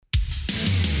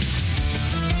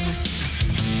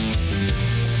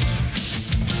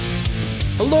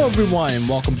Hello everyone and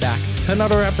welcome back to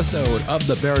another episode of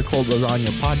the Very Cold Lasagna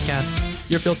podcast,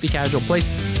 your filthy casual place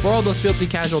for all those filthy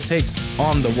casual takes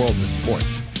on the world of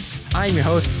sports. I am your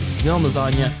host, Dylan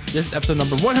Lasagna. This is episode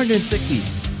number 160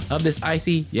 of this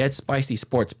icy yet spicy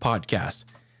sports podcast.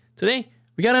 Today,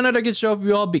 we got another good show for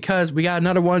you all because we got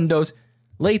another one of those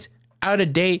late,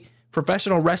 out-of-date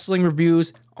professional wrestling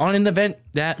reviews on an event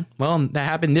that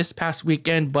happened this past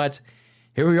weekend, but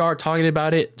here we are talking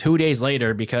about it 2 days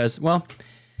later because,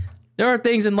 there are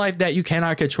things in life that you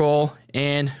cannot control,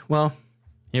 and,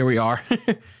 here we are.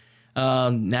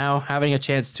 Now having a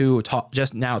chance to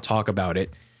talk about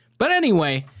it. But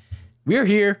anyway, we're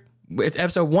here with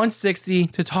episode 160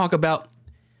 to talk about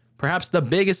perhaps the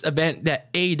biggest event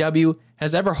that AEW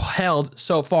has ever held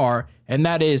so far, and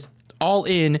that is All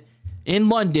In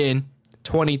London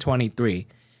 2023.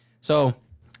 So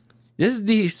this is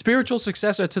the spiritual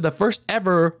successor to the first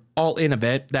ever All In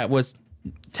event that was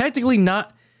technically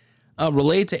not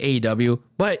related to AEW,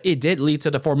 but it did lead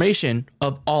to the formation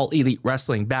of All Elite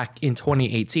Wrestling back in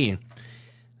 2018.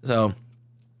 So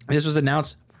this was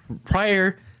announced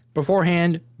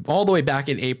beforehand, all the way back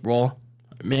in April.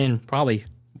 Probably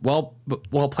well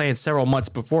planned several months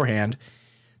beforehand.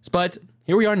 But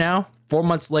here we are now, 4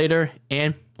 months later,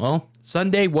 and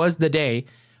Sunday was the day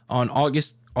on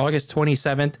August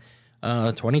 27th,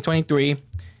 2023,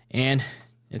 and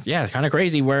it's kind of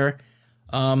crazy where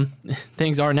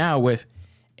things are now with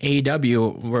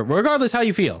AEW. Regardless how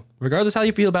you feel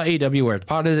about AEW, where it's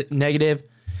positive, negative,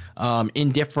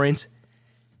 indifferent.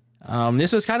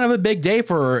 This was kind of a big day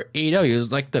for AEW. It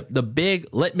was like the big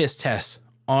litmus test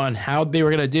on how they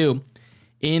were going to do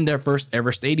in their first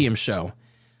ever stadium show.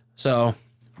 So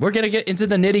we're going to get into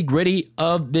the nitty gritty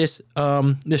of this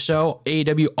show,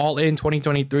 AEW All In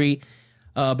 2023.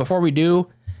 Before we do,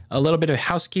 a little bit of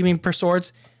housekeeping per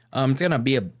sorts. It's going to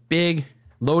be a big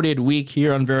loaded week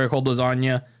here on Very Cold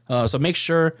Lasagna. So make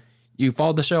sure you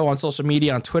follow the show on social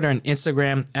media, on Twitter and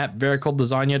Instagram at Very Cold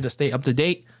Lasagna to stay up to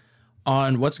date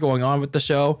on what's going on with the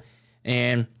show,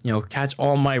 and catch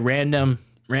all my random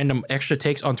extra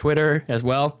takes on Twitter as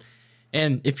well.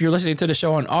 And if you're listening to the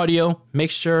show on audio,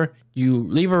 make sure you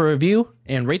leave a review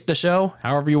and rate the show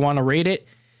however you want to rate it.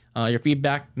 Your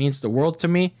feedback means the world to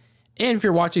me. And if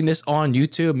you're watching this on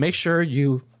YouTube, make sure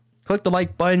you click the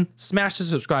like button, smash the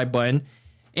subscribe button,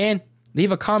 and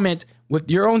leave a comment with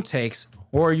your own takes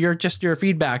or your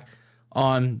feedback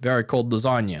on Very Cold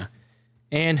Lasagna.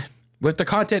 And with the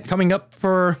content coming up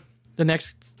for the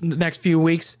next few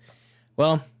weeks,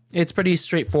 it's pretty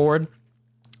straightforward.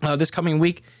 This coming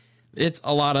week, it's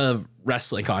a lot of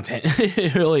wrestling content.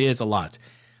 It really is a lot.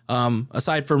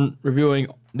 Aside from reviewing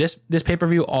this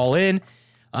pay-per-view All In,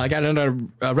 I got another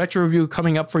retro review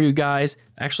coming up for you guys.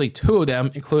 Actually, two of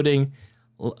them, including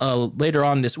later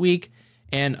on this week,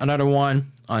 and another one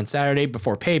on Saturday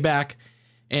before Payback.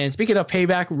 And speaking of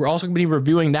Payback, we're also going to be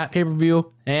reviewing that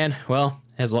pay-per-view and,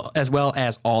 as well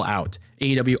as All Out,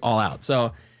 AEW All Out.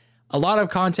 So a lot of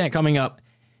content coming up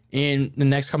in the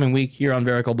next coming week here on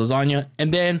Very Cold Lasagna.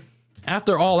 And then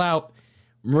after All Out,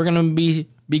 we're going to be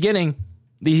beginning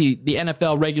the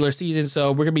NFL regular season.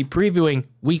 So we're going to be previewing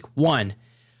week 1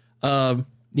 of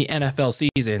the NFL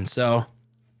season. So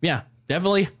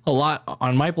definitely a lot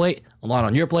on my plate, a lot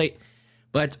on your plate,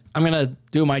 but I'm going to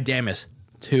do my damnest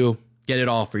to get it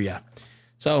all for you.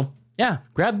 So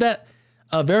grab that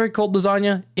Very Cold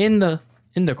Lasagna in the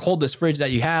coldest fridge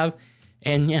that you have,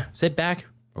 and sit back,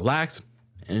 relax,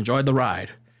 and enjoy the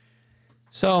ride.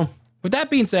 So with that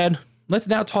being said, let's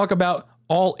now talk about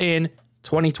All In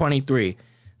 2023.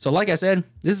 So like I said,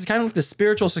 this is kind of like the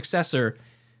spiritual successor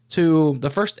to the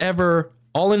first ever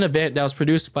All In event that was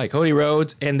produced by Cody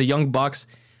Rhodes and the Young Bucks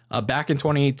back in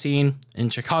 2018 in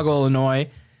Chicago, Illinois.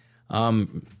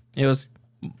 It was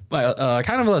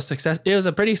kind of a success. It was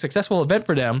a pretty successful event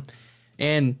for them.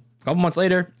 And a couple months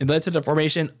later, it led to the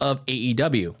formation of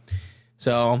AEW.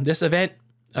 So this event,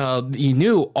 the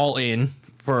new All In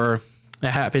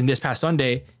that happened this past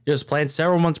Sunday, it was planned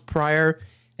several months prior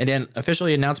and then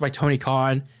officially announced by Tony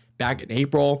Khan back in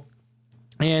April.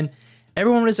 And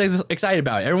everyone was excited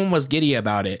about it. Everyone was giddy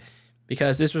about it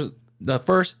because this was the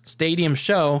first stadium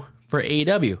show for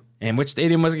AEW. And which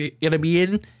stadium was it going to be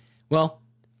in?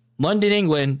 London,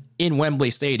 England, in Wembley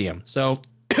Stadium. So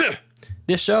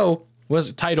this show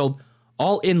was titled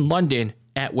All In London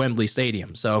at Wembley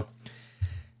Stadium. So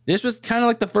this was kind of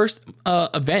like the first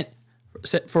event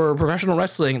set for professional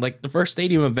wrestling, like the first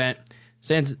stadium event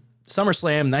since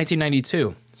SummerSlam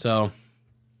 1992. So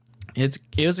it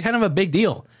was kind of a big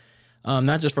deal,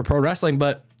 not just for pro wrestling,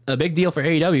 but a big deal for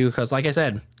AEW because, like I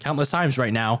said, countless times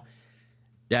right now,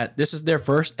 that this is their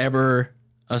first ever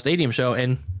stadium show,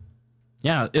 and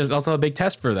yeah, it was also a big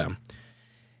test for them.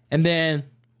 And then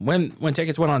when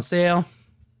tickets went on sale,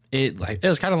 it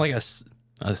was kind of like a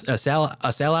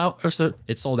sellout, or so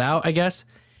it sold out, I guess.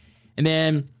 And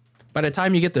then by the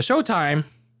time you get to Showtime,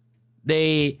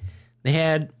 they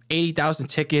had 80,000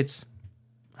 tickets,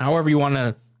 however you want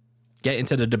to get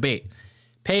into the debate,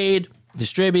 paid,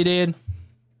 distributed.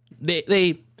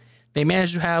 They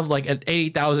managed to have like an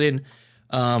 80,000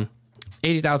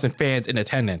 fans in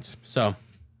attendance. So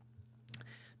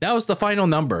that was the final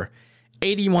number.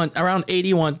 Around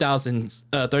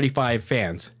 81,035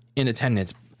 fans in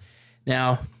attendance.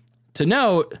 Now, to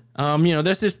note,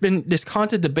 there's just been this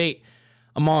constant debate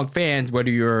among fans, whether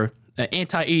you're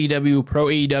anti-AEW,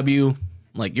 pro-AEW,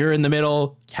 like you're in the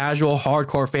middle, casual,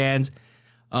 hardcore fans,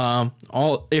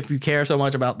 all if you care so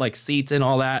much about like seats and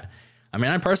all that. I mean,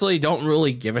 I personally don't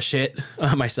really give a shit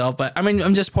myself, but I mean,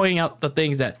 I'm just pointing out the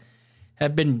things that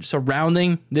have been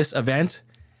surrounding this event.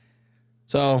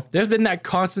 So there's been that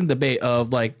constant debate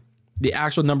of like the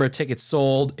actual number of tickets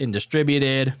sold and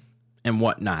distributed and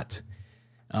whatnot.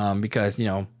 Because,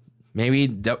 maybe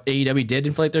AEW did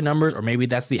inflate their numbers, or maybe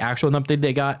that's the actual number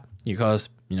they got because,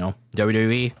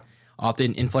 WWE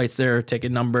often inflates their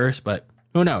ticket numbers, but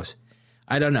who knows?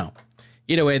 I don't know.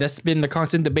 Either way, that's been the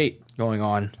constant debate going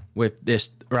on with this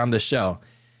around this show.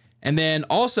 And then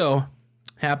also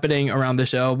happening around the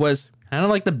show was kind of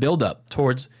like the build-up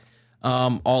towards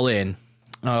All In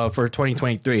for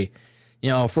 2023.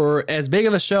 For as big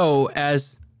of a show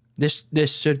as this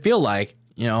should feel like,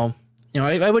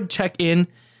 I would check in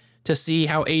to see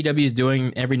how AEW is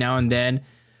doing every now and then.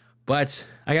 But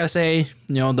I gotta say,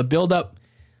 the build-up,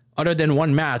 other than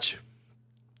one match,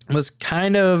 was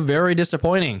kind of very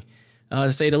disappointing,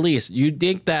 to say the least. You'd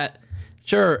think that,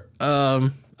 sure,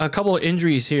 a couple of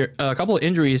injuries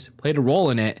played a role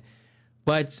in it,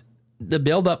 but the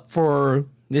build-up for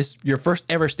your first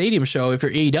ever stadium show, if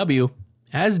you're AEW,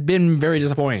 has been very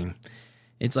disappointing.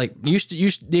 It's like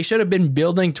they should have been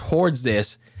building towards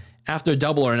this after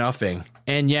Double or Nothing,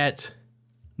 and yet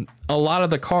a lot of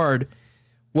the card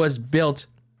was built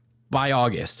by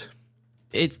August.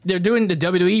 They're doing the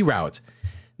WWE route.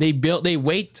 They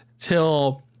wait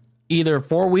till either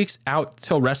 4 weeks out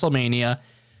till WrestleMania,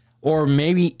 or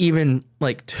maybe even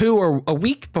like 2 or a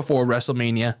week before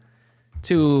WrestleMania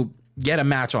to get a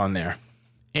match on there.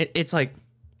 It's like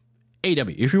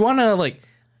AEW. If you want to like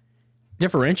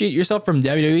differentiate yourself from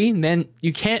WWE, then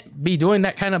you can't be doing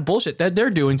that kind of bullshit that they're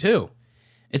doing too.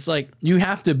 It's like you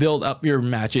have to build up your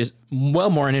matches well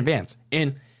more in advance.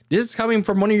 And this is coming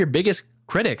from one of your biggest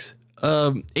critics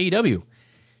of AEW.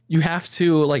 You have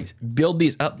to like build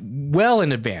these up well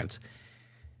in advance.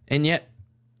 And yet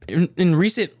in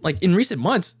recent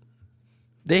months,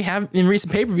 in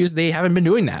recent pay-per-views, they haven't been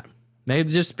doing that. They've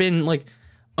just been like,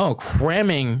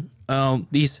 cramming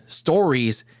these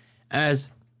stories as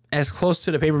close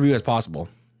to the pay-per-view as possible.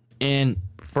 And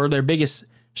for their biggest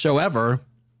show ever,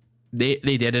 they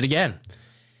did it again.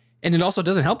 And it also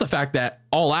doesn't help the fact that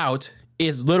All Out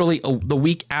is literally the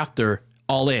week after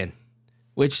All In,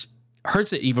 which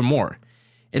hurts it even more.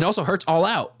 It also hurts All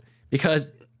Out because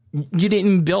you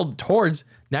didn't build towards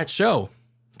that show.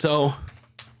 So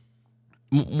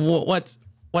what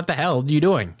the hell are you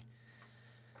doing?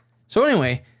 So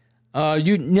anyway,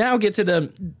 you now get to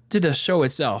the show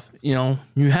itself. You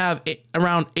have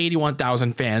around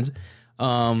 81,000 fans.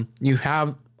 You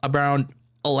have around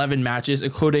 11 matches,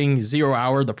 including 0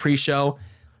 Hour, the pre-show.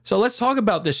 So let's talk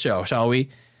about this show, shall we?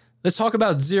 Let's talk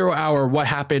about 0 Hour, what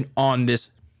happened on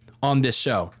this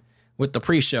show, with the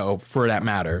pre-show for that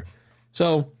matter.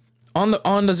 So on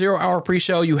the 0 Hour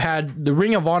pre-show, you had the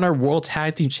Ring of Honor World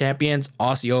Tag Team Champions,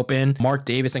 Aussie Open, Mark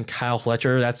Davis and Kyle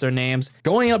Fletcher, that's their names,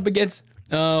 going up against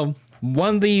one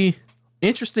of the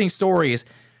interesting stories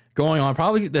going on,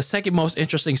 probably the second most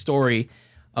interesting story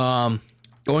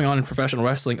going on in professional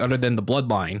wrestling other than the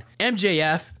Bloodline.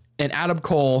 MJF and Adam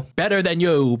Cole, better than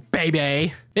you,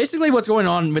 baby. Basically what's going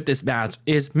on with this match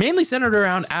is mainly centered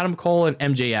around Adam Cole and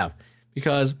MJF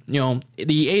because, the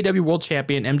AEW World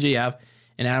Champion MJF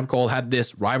and Adam Cole had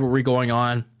this rivalry going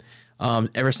on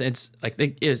ever since, I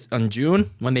think it was in June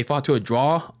when they fought to a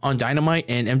draw on Dynamite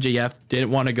and MJF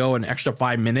didn't want to go an extra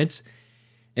 5 minutes.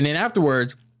 And then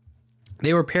afterwards,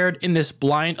 they were paired in this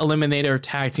blind eliminator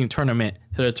tag team tournament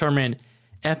to determine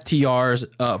FTR's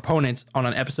opponents on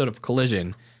an episode of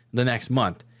Collision the next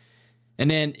month. And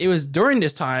then it was during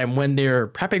this time when they're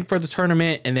prepping for the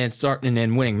tournament and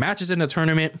then winning matches in the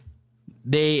tournament.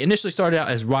 They initially started out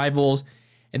as rivals,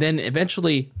 and then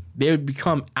eventually they would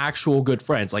become actual good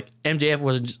friends. Like MJF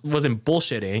wasn't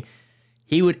bullshitting.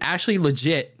 He would actually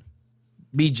legit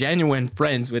be genuine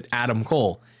friends with Adam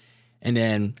Cole. And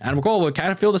then Adam Cole would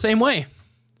kind of feel the same way.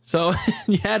 So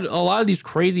you had a lot of these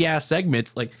crazy ass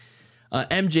segments like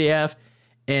MJF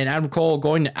and Adam Cole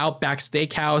going to Outback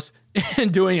Steakhouse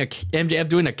and MJF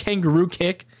doing a kangaroo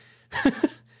kick.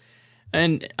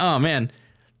 And oh man,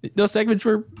 those segments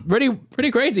were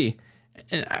pretty crazy.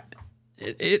 And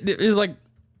it is like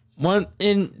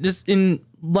in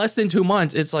less than 2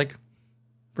 months, it's like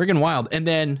freaking wild. And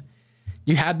then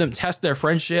you had them test their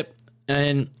friendship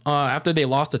and after they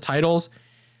lost the titles.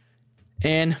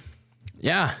 And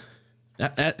yeah,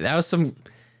 that was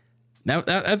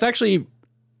that's actually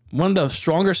one of the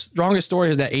strongest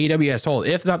stories that AEW has told,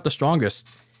 if not the strongest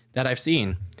that I've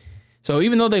seen. So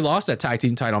even though they lost that tag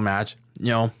team title match,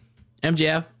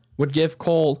 MJF would give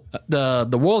Cole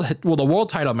the world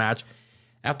title match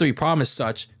after he promised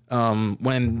such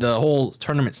when the whole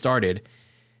tournament started.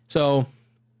 So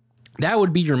that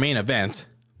would be your main event.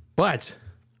 But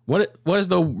what does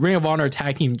the Ring of Honor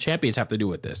tag team champions have to do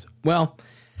with this? Well,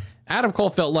 Adam Cole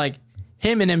felt like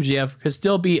him and MJF could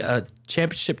still be a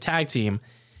championship tag team.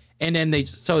 And then they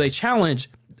challenged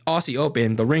Aussie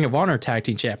Open, the Ring of Honor tag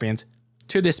team champions,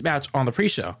 to this match on the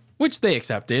pre-show, which they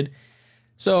accepted.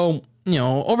 So,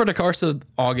 over the course of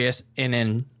August, and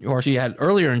then, of course, you had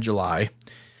earlier in July,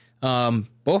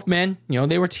 both men,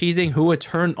 they were teasing who would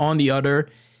turn on the other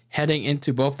heading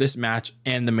into both this match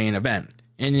and the main event.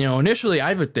 And, initially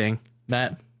I would think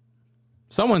that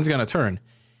someone's going to turn.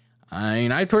 I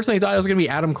mean, I personally thought it was going to be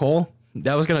Adam Cole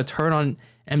that was going to turn on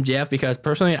MJF because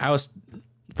personally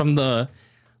from the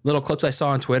little clips I saw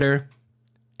on Twitter,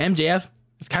 MJF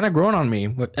has kind of grown on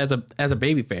me as a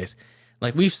babyface.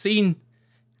 Like, we've seen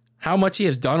how much he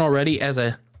has done already as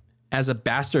a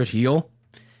bastard heel.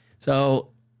 So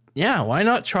yeah, why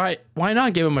not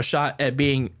give him a shot at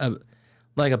being a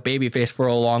babyface for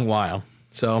a long while?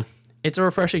 So it's a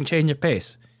refreshing change of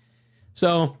pace.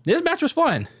 So this match was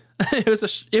fun. It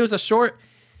was a short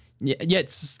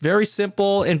yet very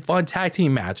simple and fun tag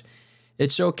team match. It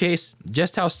showcased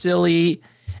just how silly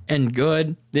and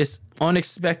good this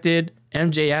unexpected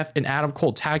MJF and Adam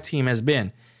Cole tag team has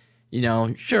been.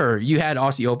 Sure, you had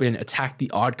Aussie Open attack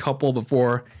the Odd Couple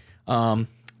before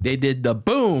they did the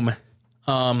boom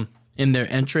in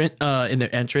their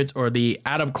entrance or the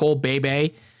Adam Cole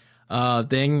baby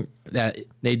thing that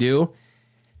they do.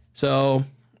 So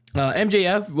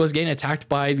MJF was getting attacked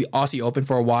by the Aussie Open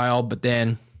for a while, but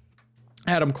then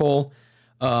Adam Cole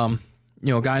got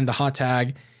in the hot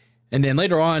tag, and then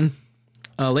later on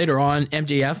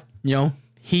MJF,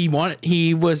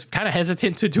 he was kind of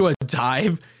hesitant to do a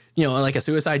dive, like a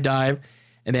suicide dive,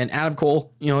 and then Adam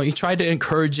Cole, he tried to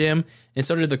encourage him, and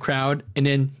so did the crowd, and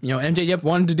then MJF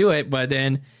wanted to do it, but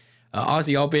then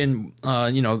Aussie Open,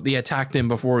 they attacked him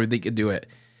before they could do it,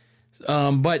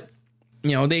 but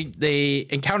they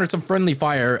encountered some friendly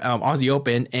fire, Aussie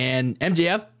Open, and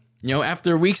MJF,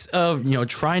 after weeks of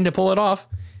trying to pull it off,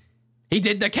 he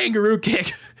did the kangaroo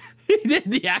kick. He did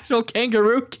the actual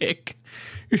kangaroo kick.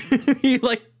 He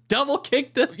double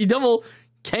kicked him. He double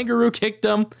kangaroo kicked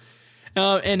him.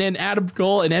 And then Adam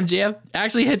Cole and MJF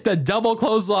actually hit the double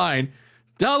clothesline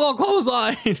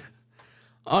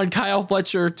on Kyle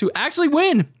Fletcher to actually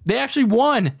win. They actually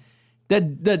won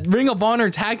the Ring of Honor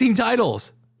tag team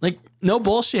titles. Like, no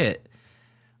bullshit.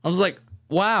 I was like,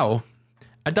 wow.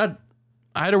 I thought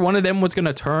either one of them was going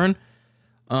to turn.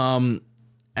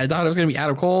 I thought it was going to be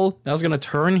Adam Cole that was going to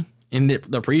turn in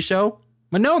the pre-show.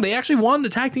 But no, they actually won the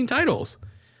tag team titles.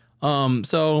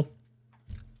 So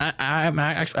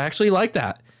I actually like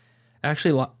that. I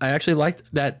actually liked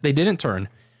that they didn't turn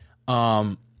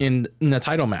in the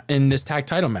title match, in this tag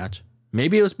title match.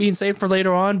 Maybe it was being saved for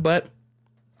later on, but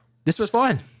this was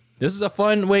fun. This is a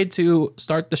fun way to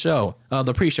start the show,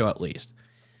 the pre-show at least.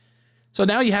 So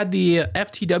now you had the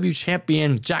FTW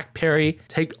champion Jack Perry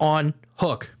take on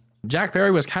Hook. Jack Perry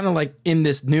was kind of like in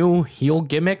this new heel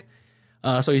gimmick.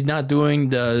 So he's not doing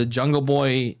the Jungle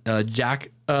Boy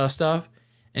Jack stuff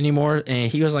anymore.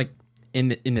 And he was like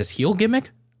in this heel gimmick.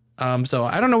 So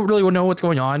I don't really know what's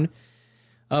going on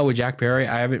with Jack Perry.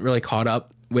 I haven't really caught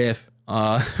up with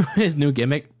his new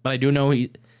gimmick. But I do know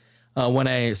when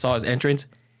I saw his entrance,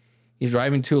 he's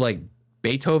driving to like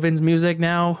Beethoven's music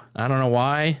now. I don't know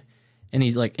why. And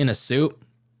he's like in a suit.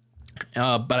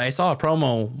 But I saw a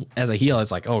promo as a heel.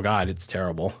 It's like, oh God, it's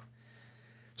terrible.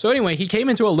 So anyway, he came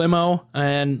into a limo,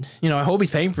 and I hope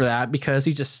he's paying for that because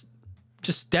he just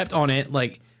stepped on it,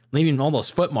 like leaving all those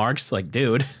foot marks. Like,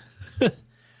 dude.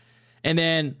 And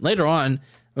then later on,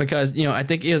 because I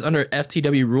think he is under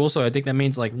FTW rules, so I think that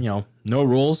means like no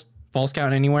rules, false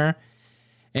count anywhere.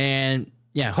 And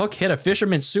yeah, Hook hit a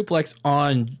fisherman suplex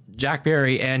on Jack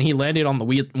Perry, and he landed on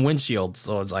the windshield.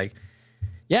 So it's like,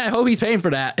 Yeah, I hope he's paying for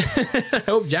that. I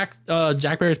hope Jack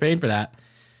Perry's paying for that.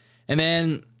 And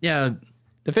then, yeah,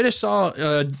 the finish saw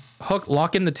Hook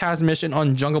lock in the Taz mission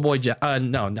on Jungle Boy Jack.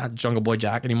 No, not Jungle Boy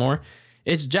Jack anymore.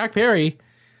 It's Jack Perry.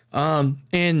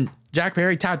 And Jack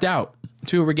Perry tapped out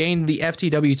to regain the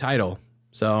FTW title.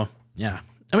 So, yeah.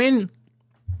 I mean,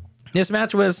 this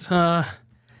match was,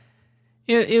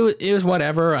 it was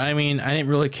whatever. I mean, I didn't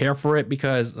really care for it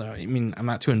because, I'm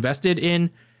not too invested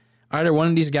in either one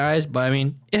of these guys. But, I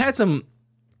mean, it had some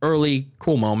early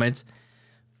cool moments.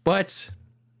 But,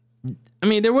 I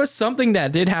mean, there was something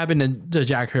that did happen to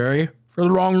Jack Perry for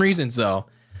the wrong reasons, though.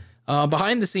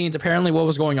 Behind the scenes, apparently what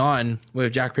was going on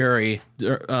with Jack Perry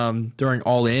during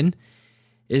All In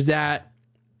is that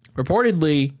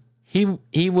reportedly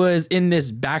he was in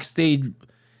this backstage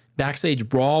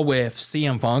brawl with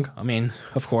CM Punk. I mean,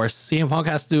 of course, CM Punk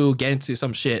has to get into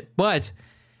some shit, but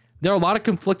there are a lot of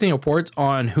conflicting reports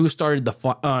on who started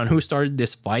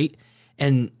this fight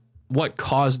and what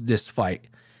caused this fight.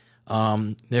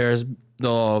 There's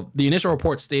the initial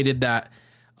report stated that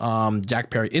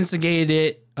Jack Perry instigated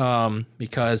it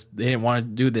because they didn't want to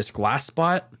do this glass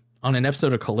spot on an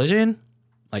episode of Collision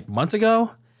like months ago.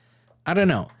 I don't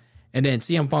know. And then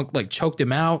CM Punk like choked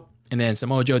him out, and then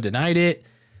Samoa Joe denied it.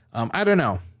 I don't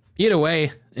know. Either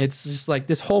way, it's just like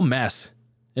this whole mess.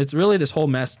 It's really this whole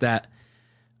mess that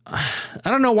I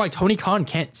don't know why Tony Khan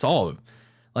can't solve.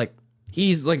 Like,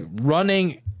 he's like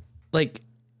running like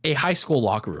a high school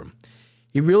locker room.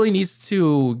 He really needs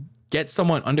to get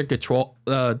someone under control,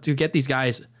 to get these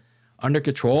guys under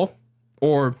control,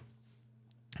 or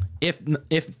if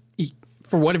he,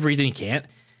 for whatever reason he can't,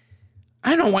 I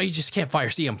don't know why you just can't fire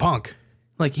CM Punk.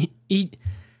 Like he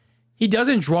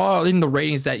doesn't draw in the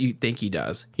ratings that you think he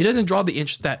does. He doesn't draw the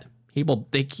interest that people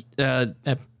think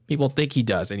he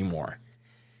does anymore.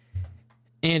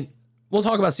 And we'll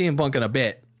talk about CM Punk in a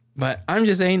bit, but I'm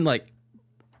just saying, like,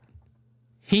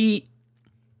 he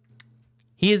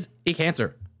is a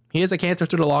cancer. He is a cancer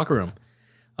to the locker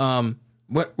room.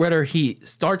 Whether he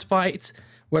starts fights,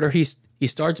 whether he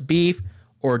starts beef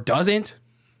or doesn't,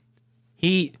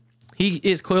 he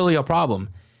is clearly a problem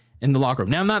in the locker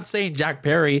room. Now, I'm not saying Jack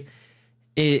Perry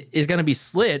is going to be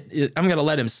slit. I'm going to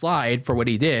let him slide for what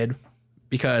he did,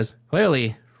 because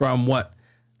clearly, from what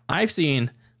I've seen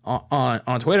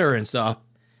on Twitter and stuff,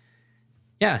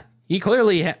 yeah, he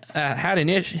clearly had an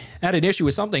issue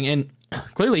with something, and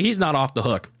clearly he's not off the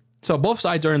hook. So both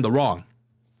sides are in the wrong.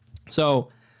 So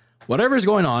whatever's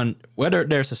going on, whether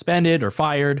they're suspended or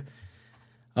fired,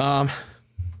 Tony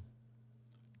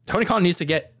Khan needs to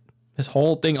get this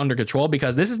whole thing under control,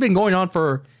 because this has been going on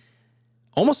for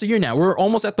almost a year now. We're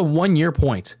almost at the 1 year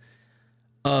point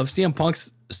of CM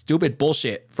Punk's stupid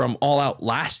bullshit from All Out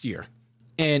last year.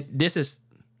 And this has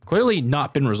clearly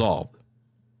not been resolved.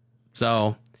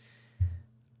 So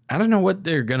I don't know what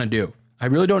they're going to do. I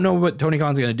really don't know what Tony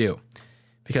Khan's going to do,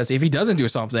 because if he doesn't do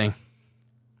something,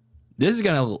 this is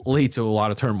going to lead to a lot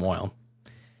of turmoil.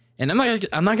 And I'm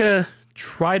not going to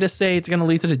try to say it's going to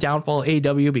lead to the downfall of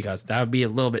AEW, because that would be a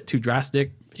little bit too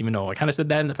drastic, even though I kind of said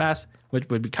that in the past, which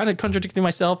would be kind of contradicting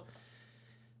myself.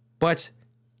 But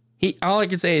all I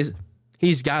can say is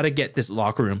he's got to get this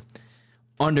locker room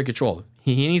under control.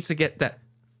 He needs to get that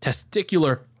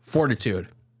testicular fortitude.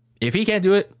 If he can't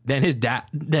do it, then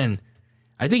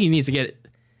I think he needs to get it.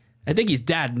 I think his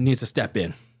dad needs to step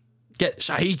in. Get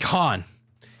Shahid Khan.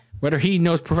 Whether he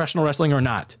knows professional wrestling or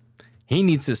not, he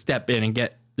needs to step in and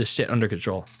get this shit under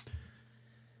control.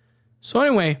 So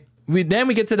anyway, we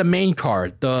get to the main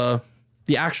card, the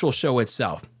actual show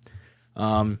itself.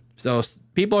 So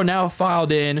people are now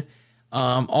filed in.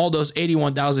 All those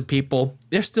 81,000 people.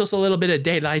 There's still a little bit of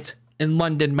daylight in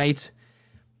London, mate.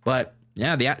 But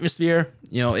yeah, the atmosphere,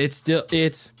 it's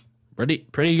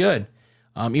pretty good.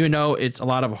 Even though it's a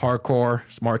lot of hardcore,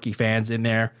 smarky fans in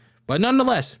there. But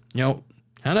nonetheless, kind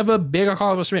of a big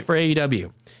accomplishment for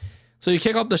AEW. So you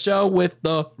kick off the show with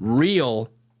the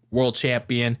real world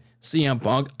champion, CM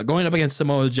Punk, going up against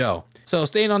Samoa Joe. So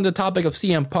staying on the topic of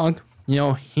CM Punk,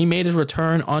 he made his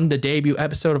return on the debut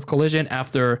episode of Collision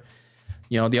after,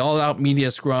 the all-out media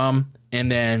scrum,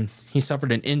 and then he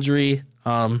suffered an injury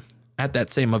at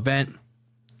that same event.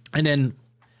 And then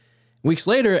weeks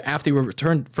later, after he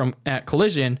returned at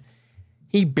Collision,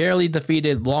 he barely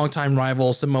defeated longtime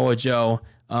rival Samoa Joe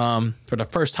for the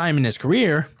first time in his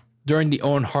career during the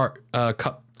Owen Hart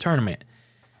Cup tournament.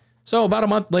 So about a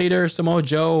month later, Samoa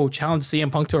Joe challenged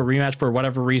CM Punk to a rematch for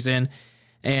whatever reason.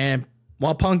 And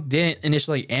while Punk didn't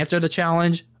initially answer the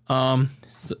challenge,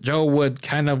 Joe would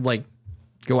kind of like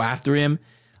go after him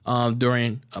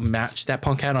during a match that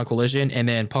Punk had on Collision, and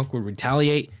then Punk would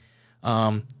retaliate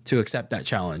to accept that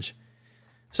challenge.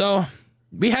 So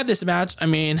we had this match. I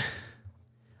mean,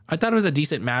 I thought it was a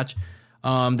decent match.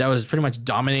 That was pretty much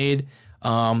dominated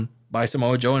by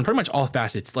Samoa Joe in pretty much all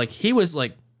facets. Like, he was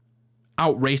like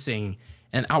out racing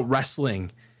and out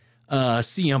wrestling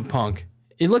CM Punk.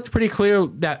 It looked pretty clear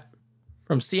that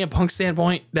from CM Punk's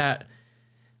standpoint that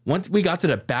once we got to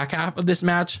the back half of this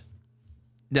match,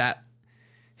 that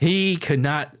he could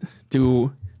not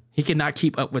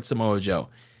keep up with Samoa Joe.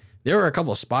 There were a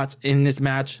couple of spots in this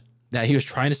match that he was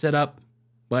trying to set up,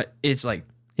 but it's like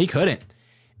he couldn't.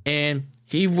 And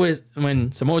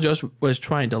when Samoa Joe was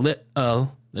trying to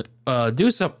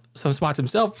do some spots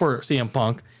himself for CM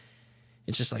Punk,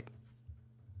 it's just like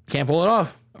can't pull it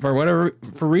off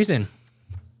for reason.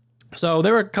 So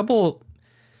there were a couple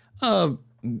of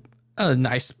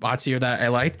nice spots here that I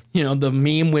liked. You know, the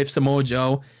meme with Samoa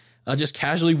Joe just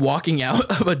casually walking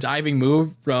out of a diving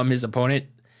move from his opponent.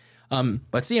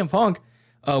 But CM Punk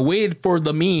waited for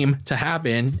the meme to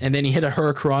happen, and then he hit a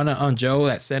hurricanrana on Joe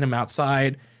that sent him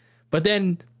outside. But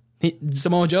then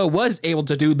Samoa Joe was able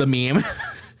to do the meme.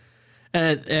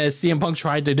 And as CM Punk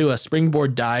tried to do a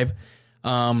springboard dive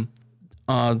to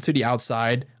the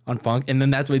outside on Punk, and then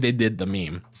that's why they did the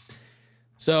meme.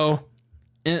 So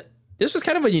this was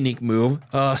kind of a unique move.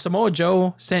 Samoa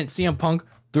Joe sent CM Punk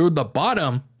through the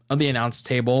bottom of the announce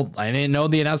table. I didn't know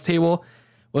the announce table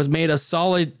was made of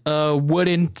solid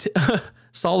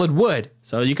solid wood,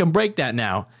 so you can break that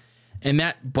now, and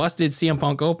that busted CM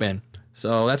Punk open.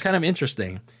 So that's kind of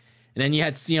interesting. And then you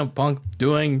had CM Punk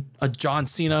doing a John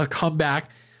Cena comeback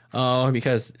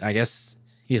because I guess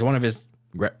he's one of his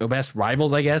best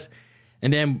rivals, I guess.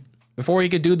 And then before he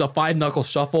could do the 5-knuckle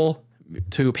shuffle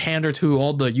to pander to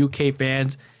all the UK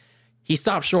fans, he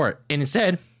stopped short and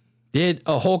instead did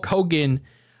a Hulk Hogan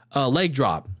leg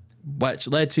drop, which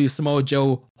led to Samoa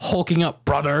Joe hulking up,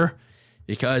 brother,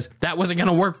 because that wasn't going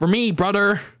to work for me,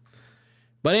 brother.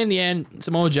 But in the end,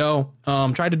 Samoa Joe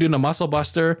tried to do the muscle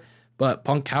buster, but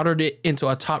Punk countered it into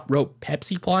a top rope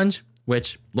Pepsi plunge,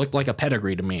 which looked like a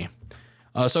pedigree to me.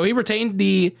 So he retained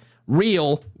the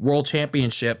real world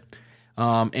championship.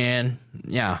 And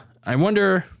yeah, I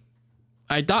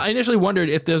initially wondered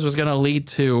if this was going to lead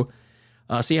to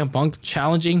CM Punk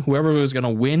challenging whoever was going to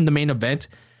win the main event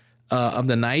of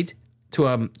the night to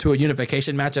a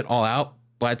unification match at All Out.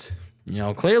 But, you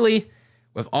know, clearly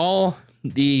with all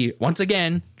the, once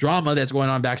again, drama that's going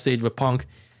on backstage with Punk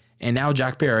and now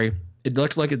Jack Perry, it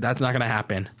looks like that's not going to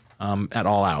happen at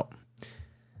All Out.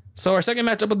 So our second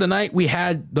matchup of the night, we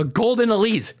had the Golden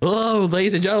Elite. Oh,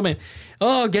 ladies and gentlemen.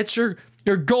 Oh, get your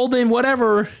golden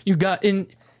whatever you got in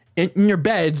your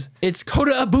beds. It's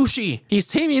Kota Ibushi. He's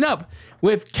teaming up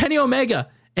with Kenny Omega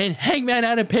and Hangman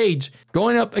Adam Page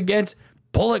going up against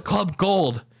Bullet Club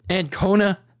Gold and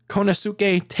Konosuke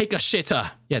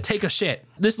Takeshita. Yeah, take a shit.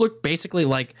 This looked basically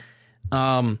like,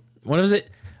 what was it?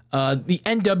 The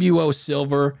NWO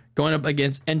Silver going up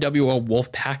against NWO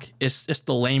Wolfpack. It's just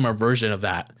the lamer version of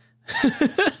that.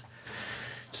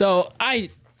 So I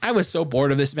was so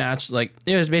bored of this match. Like,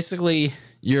 it was basically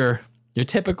your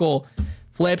typical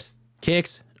flips,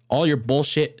 kicks, all your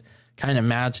bullshit kind of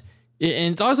match.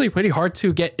 And it's honestly pretty hard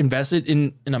to get invested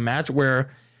in a match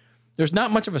where there's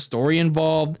not much of a story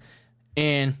involved.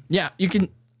 And yeah,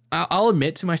 I'll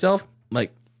admit to myself,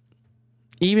 like,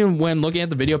 even when looking at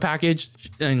the video package,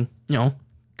 and, you know,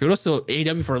 kudos to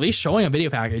AEW for at least showing a video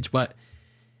package, but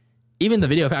even the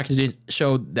video package didn't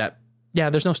show that, yeah,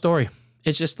 there's no story.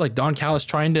 It's just like Don Callis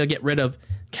trying to get rid of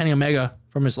Kenny Omega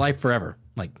from his life forever.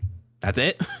 Like, that's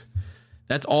it?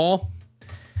 That's all?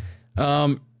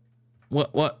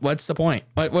 What's the point?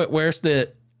 Where's do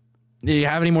you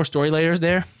have any more story layers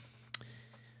there?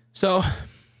 So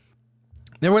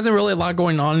there wasn't really a lot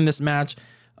going on in this match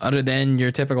other than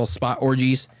your typical spot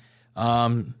orgies.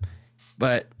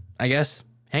 But I guess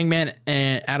Hangman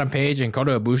and Adam Page and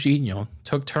Kota Ibushi, you know,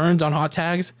 took turns on hot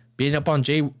tags, beating up on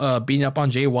Jay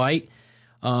White.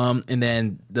 And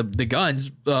then the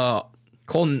Guns,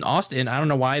 Colton Austin, I don't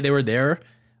know why they were there,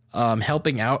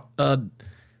 helping out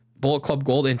Bullet Club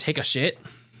Gold and take a shit.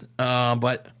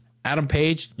 But Adam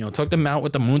Page, you know, took them out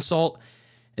with the moonsault.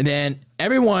 And then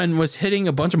everyone was hitting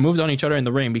a bunch of moves on each other in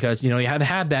the ring because, you know, you had to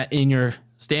have that in your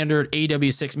standard AEW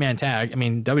 6-man tag. I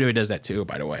mean, WWE does that too,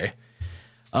 by the way.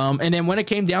 And then when it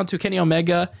came down to Kenny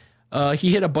Omega,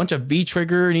 he hit a bunch of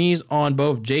V-trigger knees on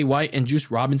both Jay White and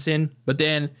Juice Robinson. But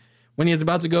then when he was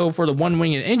about to go for the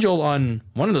one-winged angel on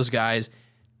one of those guys,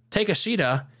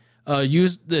 Takeshita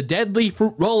used the deadly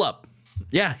fruit roll-up.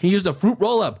 Yeah, he used a fruit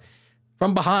roll-up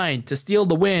from behind to steal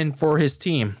the win for his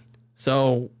team.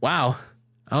 So, wow.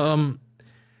 I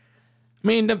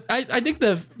mean, I think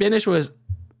the finish was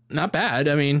not bad.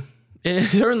 I mean, it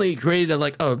certainly created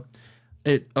a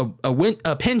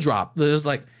a pin drop. There's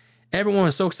like everyone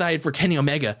was so excited for Kenny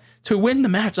Omega to win the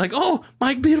match. Like, oh,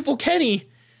 my beautiful Kenny.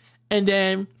 And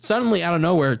then suddenly out of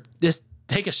nowhere, this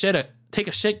take a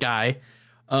shit guy,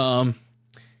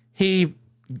 he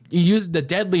used the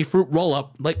deadly fruit roll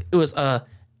up like it was an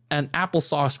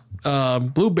applesauce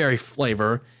blueberry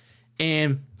flavor,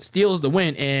 and steals the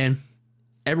win. And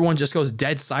everyone just goes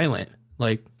dead silent.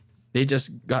 Like they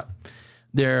just got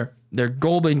their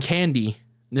golden candy,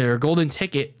 their golden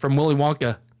ticket from Willy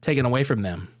Wonka taken away from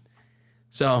them.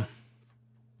 So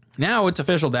now it's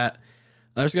official that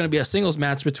there's going to be a singles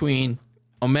match between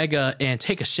Omega and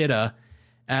Takeshita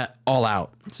at All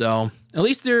Out. So at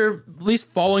least they're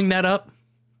following that up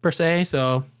per se.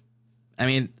 So, I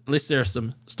mean, at least there's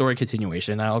some story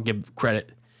continuation. I'll give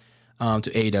credit to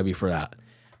AEW for that.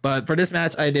 But for this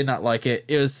match, I did not like it.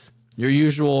 It was your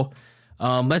usual,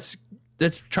 let's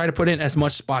try to put in as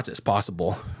much spots as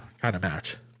possible kind of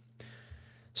match.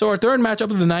 So our third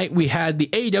matchup of the night, we had the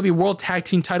AEW World Tag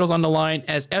Team titles on the line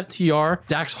as FTR,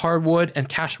 Dax Hardwood, and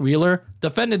Cash Wheeler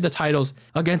defended the titles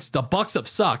against the Bucks of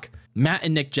Suck, Matt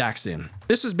and Nick Jackson.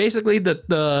 This was basically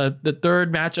the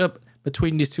third matchup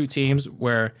between these two teams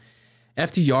where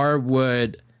FTR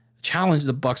would challenge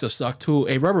the Bucks of Suck to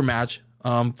a rubber match,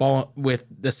 with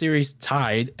the series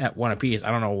tied at 1 apiece.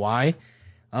 I don't know why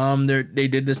they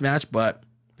did this match, but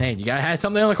hey, you gotta have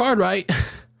something on the card, right?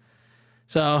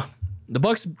 So the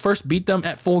Bucks first beat them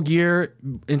at Full Gear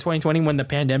in 2020 when the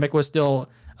pandemic was still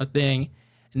a thing.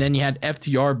 And then you had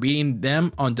FTR beating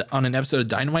them on an episode of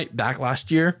Dynamite back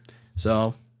last year.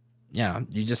 So, yeah,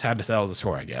 you just had to settle the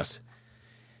score, I guess.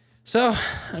 So,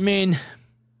 I mean,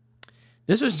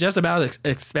 this was just about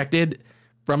expected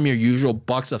from your usual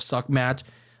Bucks of Suck match.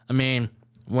 I mean,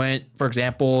 when, for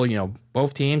example,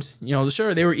 both teams,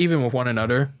 sure, they were even with one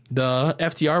another. The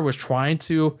FTR was trying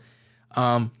to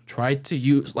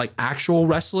use like actual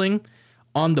wrestling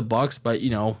on the Bucks, but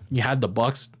you had the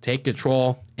Bucks take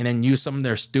control and then use some of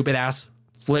their stupid ass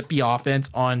flippy offense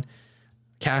on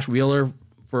Cash Wheeler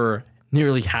for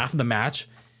nearly half the match.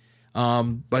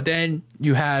 But then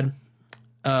you had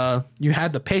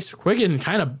the pace quicken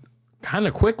kind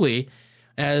of quickly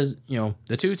as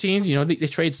the two teams they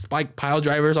trade spike pile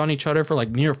drivers on each other for like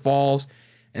near falls,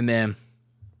 and then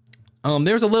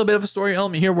there's a little bit of a story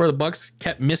element here where the Bucks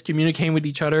kept miscommunicating with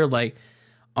each other, like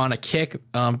on a kick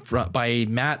by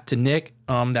Matt to Nick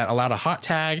that allowed a hot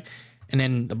tag, and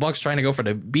then the Bucks trying to go for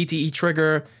the BTE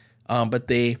trigger, but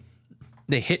they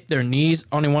hit their knees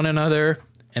on one another,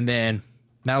 and then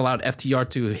that allowed FTR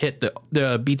to hit the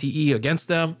BTE against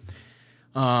them,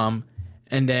 and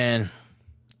then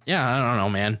I don't know,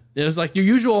 man. It was like your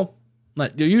usual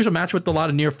match with a lot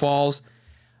of near falls.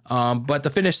 But the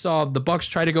finish saw the Bucks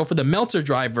try to go for the Meltzer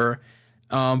driver,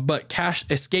 but Cash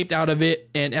escaped out of it,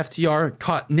 and FTR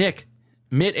caught Nick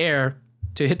midair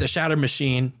to hit the Shatter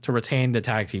Machine to retain the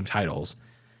tag team titles.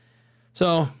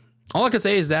 So all I can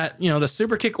say is that the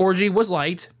super kick orgy was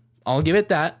light. I'll give it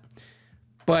that,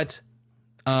 but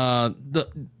the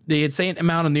insane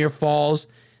amount of near falls,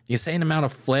 the insane amount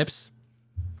of flips,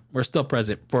 were still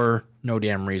present for no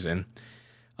damn reason.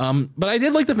 But I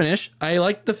did like the finish. I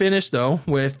liked the finish, though,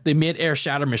 with the mid-air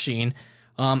Shatter Machine.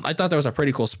 I thought that was a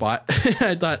pretty cool spot.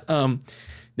 I thought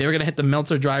they were going to hit the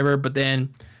Meltzer driver, but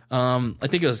then I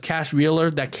think it was Cash Wheeler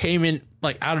that came in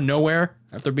like out of nowhere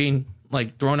after being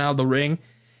like thrown out of the ring.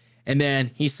 And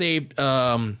then he saved,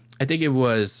 I think it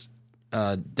was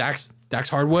Dax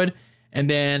Hardwood. And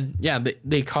then,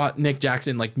 they caught Nick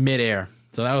Jackson like mid-air.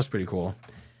 So that was pretty cool.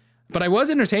 But I was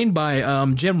entertained by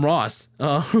Jim Ross,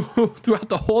 who throughout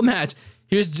the whole match,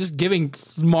 he was just giving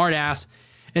smart ass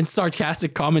and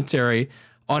sarcastic commentary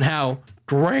on how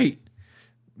great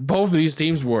both of these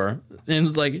teams were. And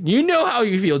it's like, how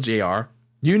you feel, JR.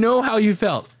 You know how you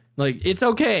felt. Like, it's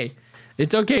okay.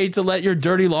 It's okay to let your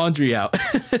dirty laundry out.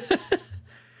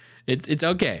 It's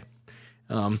okay.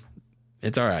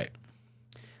 It's all right.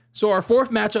 So our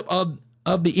fourth matchup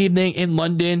of the evening in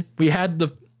London, we had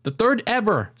the third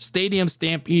ever Stadium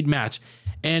Stampede match,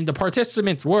 and the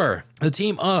participants were the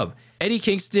team of Eddie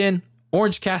Kingston,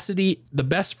 Orange Cassidy, the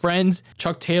Best Friends,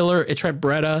 Chuck Taylor, and Trent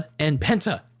Beretta, and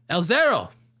Penta, El Zero,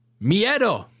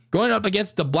 Miedo, going up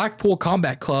against the Blackpool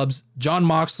Combat Club's John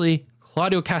Moxley,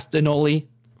 Claudio Castagnoli,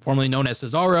 formerly known as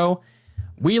Cesaro,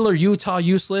 Wheeler Utah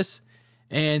Useless,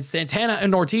 and Santana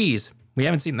and Ortiz. We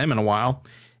haven't seen them in a while.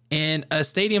 And a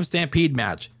Stadium Stampede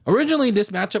match. Originally, this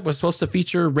matchup was supposed to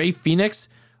feature Rey Fenix,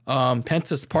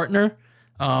 Penta's partner,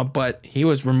 but he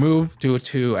was removed due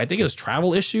to, I think it was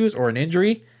travel issues or an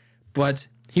injury, but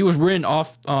he was written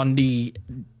off on the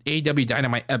AEW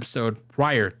Dynamite episode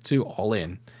prior to All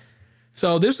In.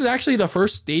 So this was actually the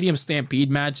first Stadium Stampede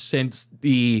match since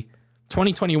the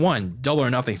 2021 Double or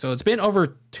Nothing. So it's been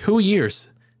over 2 years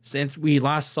since we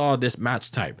last saw this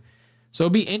match type. So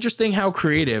it'd be interesting how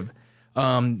creative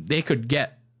they could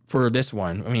get for this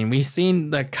one. I mean, we've seen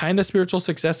the kind of spiritual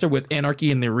successor with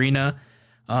Anarchy in the Arena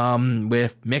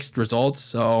with mixed results.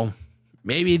 So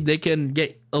maybe they can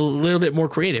get a little bit more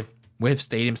creative with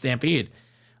Stadium Stampede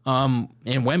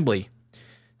in Wembley.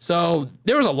 So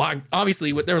there was a lot,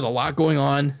 obviously, there was a lot going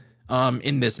on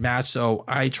in this match. So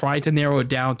I tried to narrow it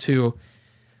down to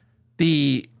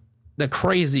the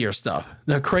crazier stuff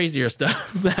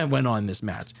that went on in this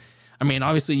match. I mean,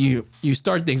 obviously, you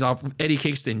start things off with Eddie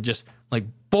Kingston just like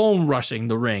bone rushing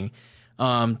the ring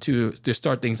to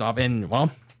start things off. And, well,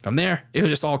 from there, it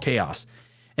was just all chaos.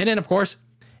 And then, of course,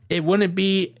 it wouldn't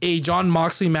be a Jon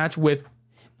Moxley match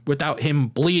without him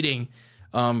bleeding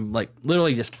like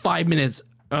literally just 5 minutes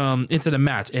into the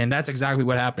match. And that's exactly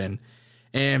what happened.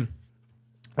 And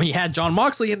when you had Jon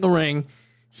Moxley in the ring,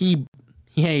 he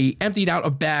emptied out a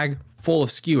bag full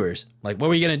of skewers. Like, what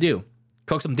were you going to do?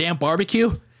 Cook some damn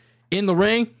barbecue in the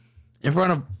ring in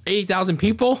front of 80,000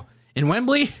 people in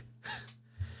Wembley?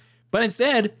 But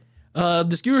instead,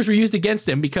 the skewers were used against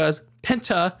him because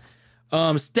Penta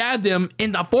stabbed him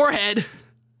in the forehead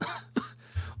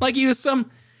like he was some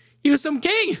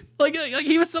king. Like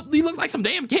he looked like some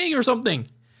damn king or something.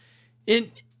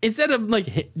 And instead of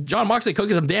like Jon Moxley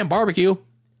cooking some damn barbecue,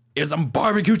 it was some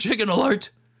barbecue chicken alert.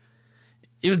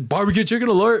 It was barbecue chicken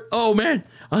alert. Oh man,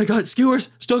 I got skewers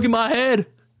stuck in my head.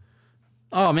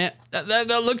 Oh man,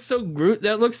 that looks so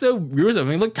gruesome.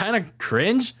 I mean, it looked kind of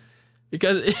cringe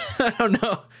because I don't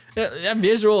know, that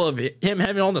visual of him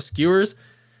having all the skewers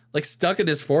like stuck in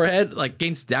his forehead, like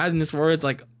getting stabbed in his forehead. It's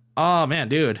like, oh man,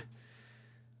 dude,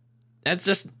 that's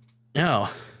just no.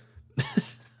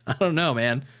 I don't know,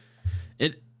 man.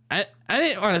 I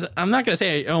didn't want to. I'm not gonna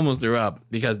say I almost threw up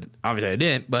because obviously I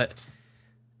didn't, but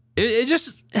it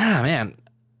just man.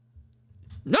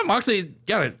 Jon Moxley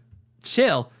gotta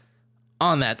chill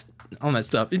on that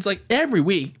stuff. It's like every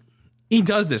week he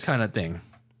does this kind of thing.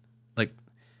 Like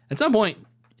at some point,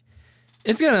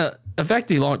 it's gonna affect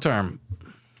you long term.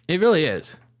 It really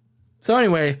is. So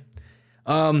anyway,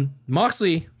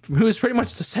 Moxley, who is pretty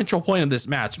much the central point of this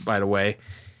match, by the way,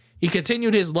 he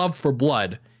continued his love for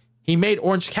blood. He made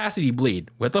Orange Cassidy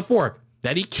bleed with a fork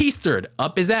that he keistered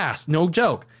up his ass. No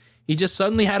joke. He just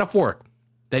suddenly had a fork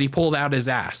that he pulled out his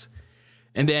ass.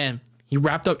 And then he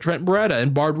wrapped up Trent Beretta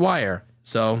in barbed wire.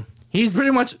 So he's pretty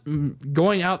much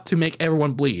going out to make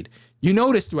everyone bleed. You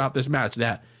notice throughout this match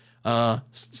that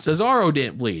Cesaro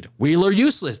didn't bleed. Wheeler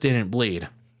Useless didn't bleed.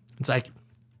 It's like,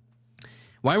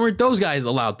 why weren't those guys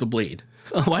allowed to bleed?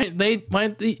 Why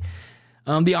didn't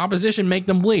the opposition make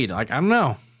them bleed? Like, I don't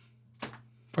know.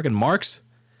 Fucking marks.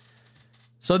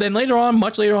 So then later on,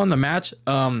 much later on in the match,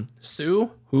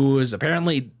 Sue, who is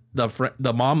apparently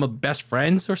the mom of Best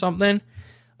Friends or something,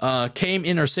 came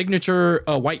in her signature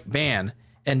white van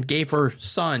and gave her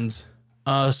sons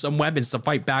some weapons to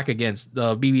fight back against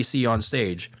the BBC on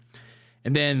stage.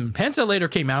 And then Penta later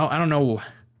came out. I don't know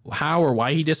how or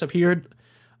why he disappeared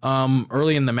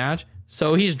early in the match.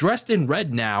 So he's dressed in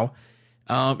red now,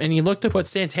 and he looked to put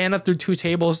Santana through two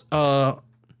tables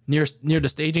near the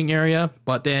staging area.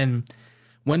 But then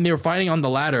when they were fighting on the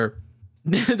ladder,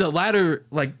 the ladder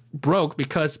like broke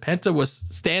because Penta was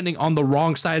standing on the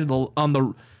wrong side of the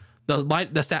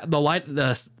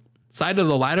side of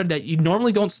the ladder that you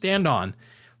normally don't stand on.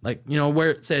 Like, you know,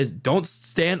 where it says don't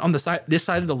stand on this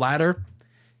side of the ladder.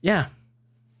 Yeah.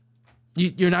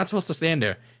 You're not supposed to stand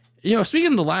there. You know,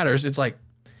 speaking of the ladders, it's like,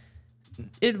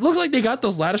 it looks like they got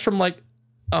those ladders from like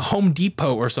a Home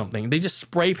Depot or something. They just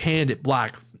spray painted it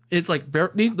black. It's like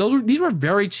these were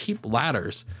very cheap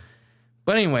ladders.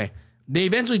 But anyway, they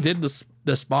eventually did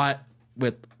the spot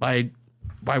by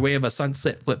way of a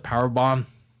sunset flip powerbomb.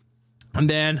 And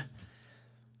then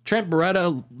Trent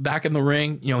Beretta back in the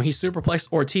ring, you know, he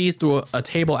superplexed Ortiz through a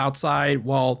table outside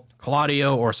while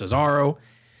Claudio or Cesaro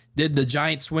did the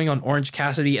giant swing on Orange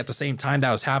Cassidy at the same time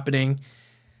that was happening.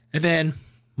 And then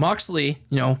Moxley,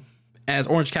 you know, as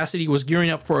Orange Cassidy was gearing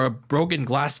up for a broken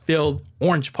glass-filled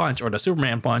orange punch or the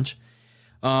Superman punch,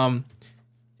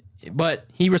 but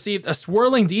he received a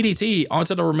swirling DDT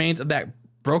onto the remains of that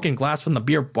broken glass from the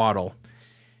beer bottle.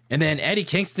 And then Eddie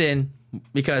Kingston,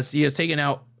 because he was taken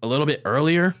out a little bit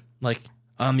earlier, like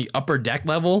on the upper deck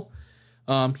level,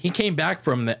 he came back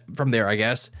from there, I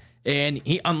guess, and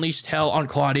he unleashed hell on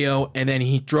Claudio, and then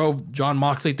he drove Jon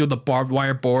Moxley through the barbed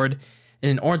wire board, and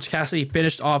then Orange Cassidy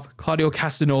finished off Claudio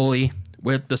Castagnoli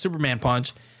with the Superman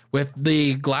punch with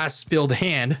the glass-filled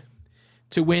hand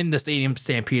to win the Stadium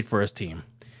Stampede for his team.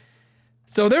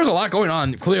 So there's a lot going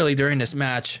on clearly during this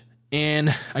match,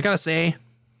 and I gotta say,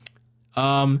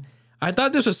 I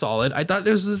thought this was solid. I thought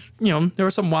this was, there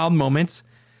were some wild moments,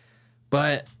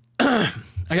 but I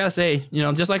gotta say,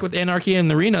 just like with Anarchy in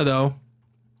the Arena, though,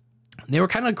 they were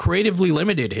kind of creatively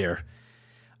limited here.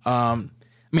 I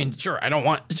mean, sure, I don't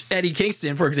want Eddie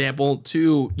Kingston, for example,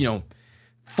 to,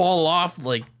 fall off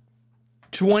like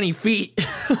 20 feet,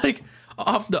 like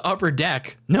off the upper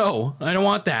deck. No, I don't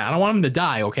want that. I don't want him to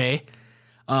die, okay?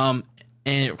 And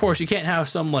of course, you can't have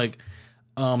some like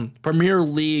Premier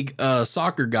League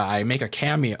soccer guy make a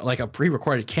cameo, like a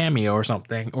pre-recorded cameo or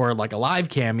something, or like a live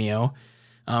cameo.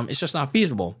 It's just not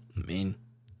feasible. I mean,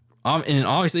 and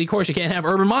obviously, of course, you can't have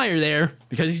Urban Meyer there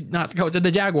because he's not the coach of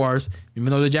the Jaguars, even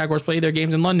though the Jaguars play their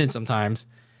games in London sometimes.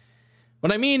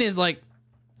 What I mean is, like,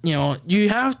 you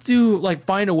have to like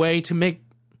find a way to make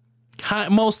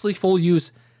mostly full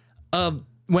use of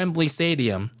Wembley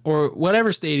Stadium or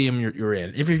whatever stadium you're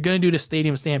in. If you're going to do the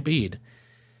Stadium Stampede,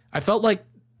 I felt like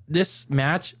this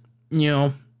match,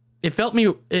 it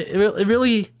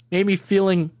really made me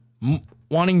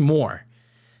wanting more.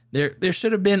 There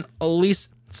should have been at least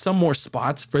some more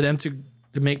spots for them to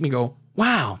make me go,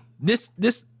 wow, this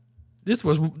could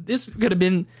have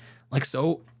been like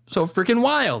so freaking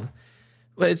wild.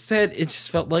 But it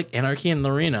just felt like Anarchy in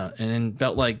the Arena, and it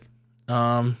felt like,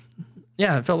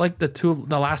 it felt like the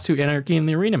last two Anarchy in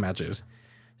the Arena matches.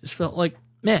 Just felt like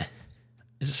meh.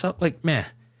 It just felt like meh,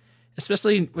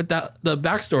 especially with the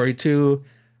backstory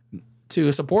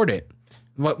to support it.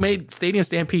 What made Stadium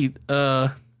Stampede,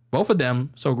 both of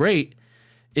them, so great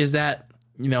is that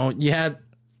you had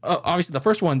obviously the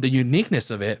first one, the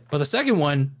uniqueness of it, but the second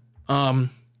one,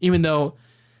 even though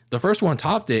the first one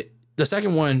topped it, the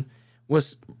second one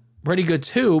was pretty good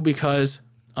too because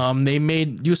they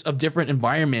made use of different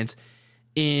environments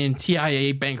in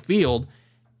TIAA Bank Field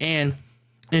and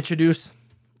introduced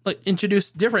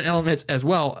different elements as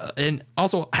well, and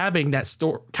also having that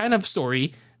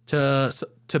story to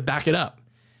back it up.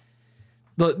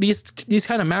 But these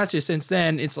kind of matches since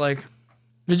then, it's like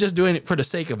they're just doing it for the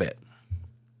sake of it.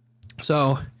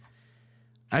 So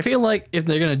I feel like if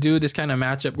they're gonna do this kind of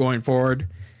matchup going forward,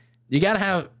 you gotta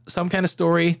have some kind of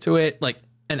story to it, like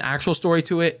an actual story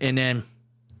to it, and then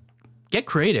get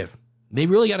creative. They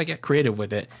really got to get creative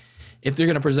with it if they're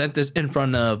going to present this in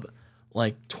front of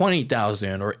like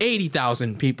 20,000 or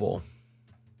 80,000 people.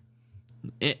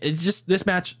 This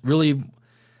match really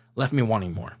left me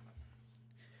wanting more.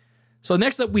 So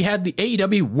next up, we had the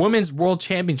AEW Women's World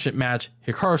Championship match.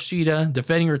 Hikaru Shida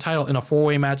defending her title in a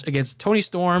four-way match against Toni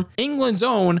Storm, England's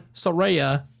own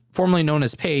Saraya, formerly known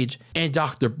as Paige, and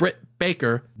Dr. Britt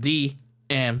Baker,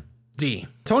 DMD.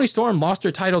 Toni Storm lost her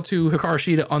title to Hikaru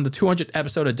Shida on the 200th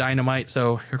episode of Dynamite.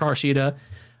 So Hikaru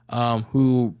Shida,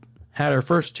 who had her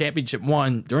first championship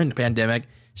won during the pandemic,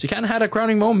 she kind of had a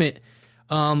crowning moment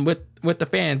with the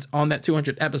fans on that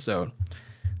 200th episode.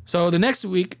 So the next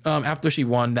week, after she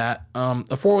won that,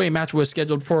 a four-way match was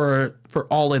scheduled for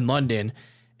All In London,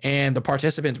 and the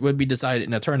participants would be decided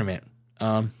in a tournament.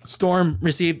 Storm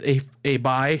received a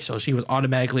bye, so she was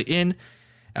automatically in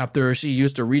after she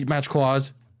used her rematch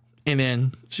clause. And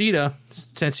then Shida,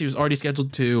 since she was already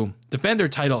scheduled to defend her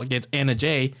title against Anna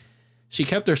Jay, she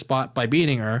kept her spot by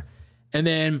beating her. And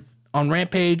then on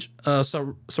Rampage,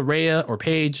 Saraya or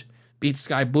Paige beat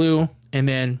Sky Blue, and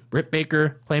then Britt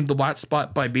Baker claimed the last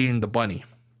spot by beating the Bunny.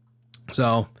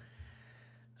 So,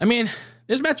 I mean,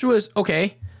 this match was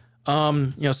okay.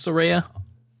 Saraya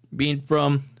being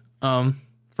from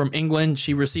England,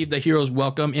 she received the hero's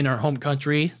welcome in her home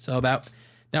country, so that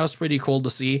was pretty cool to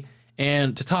see.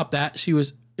 And to top that, she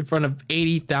was in front of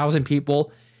 80,000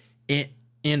 people in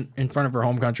front of her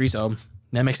home country, so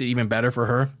that makes it even better for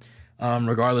her,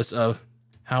 regardless of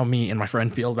how me and my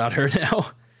friend feel about her now.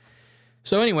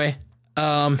 So anyway,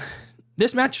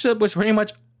 this matchup was pretty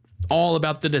much all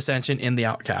about the dissension in the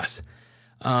Outcasts.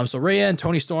 So Rhea and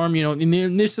Toni Storm,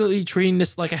 initially treating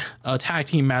this like a tag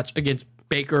team match against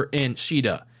Baker and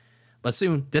Shida. But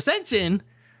soon, dissension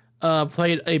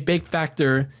played a big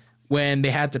factor when they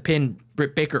had to pin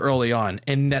Britt Baker early on.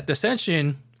 And that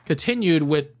dissension continued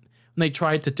when they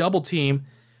tried to double team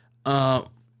Toni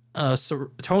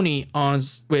Storm and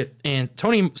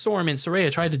Saraya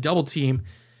tried to double team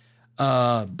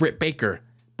Britt Baker.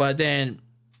 But then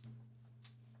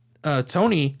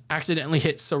Toni accidentally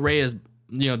hit Saraya's,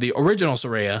 the original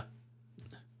Saraya.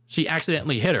 She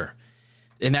accidentally hit her.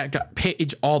 And that got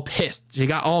Paige all pissed. She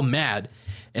got all mad.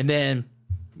 And then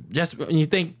just when you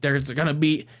think there's going to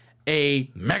be a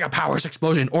mega powers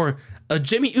explosion or a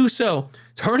Jimmy Uso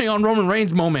turning on Roman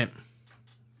Reigns moment,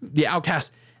 the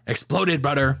Outcast exploded,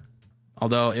 brother.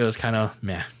 Although it was kind of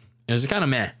meh.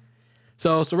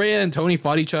 So Saraya and Tony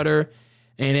fought each other,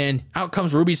 and then out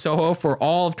comes Ruby Soho for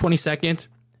all of 20 seconds,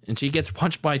 and she gets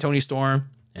punched by Toni Storm,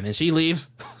 and then she leaves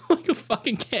like a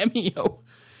fucking cameo.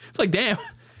 It's like, damn,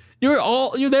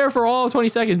 you're there for all of 20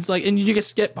 seconds, like, and you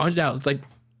just get punched out. It's like,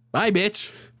 bye, bitch.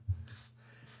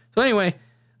 So anyway,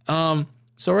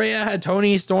 Saraya had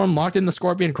Toni Storm locked in the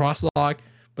Scorpion crosslock,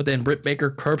 but then Britt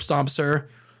Baker curb stomps her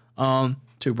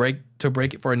to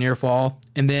break it for a near fall,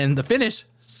 and then the finish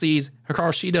sees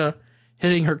Hikaru Shida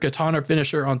hitting her katana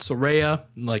finisher on Saraya,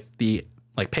 like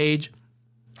Paige,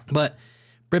 but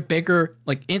Britt Baker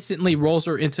like instantly rolls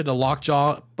her into the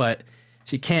lockjaw, but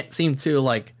she can't seem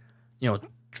to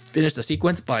finish the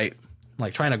sequence by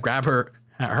like trying to grab her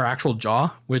actual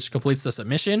jaw, which completes the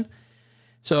submission.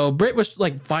 So Britt was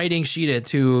like fighting Shida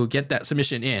to get that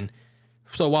submission in.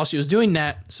 So while she was doing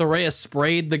that, Saraya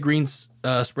sprayed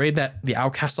the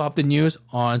Outcast often use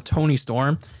on Toni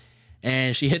Storm,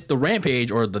 and she hit the Rampage,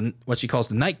 or what she calls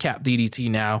the Nightcap DDT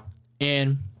now,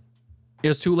 and it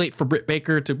was too late for Britt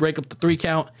Baker to break up the 3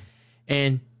 count.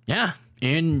 And yeah,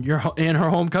 in her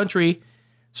home country,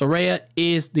 Saraya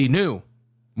is the new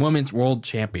Women's World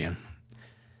Champion.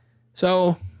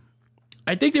 So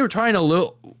I think they were trying a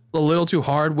little too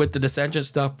hard with the dissension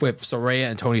stuff with Saraya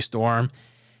and Toni Storm.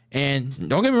 And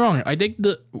don't get me wrong, I think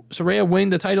the Saraya winning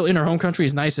the title in her home country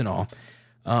is nice and all.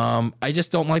 I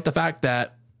just don't like the fact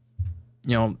that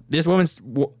this women's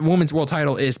world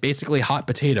title is basically hot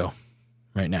potato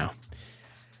right now.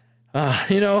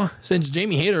 Since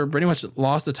Jamie Hayter pretty much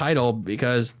lost the title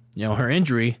because her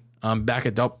injury back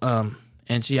at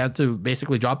and she had to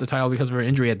basically drop the title because of her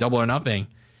injury at Double or Nothing.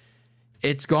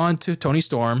 It's gone to Toni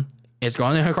Storm, it's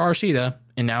gone to Hikaru Shida,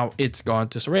 and now it's gone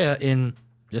to Saraya in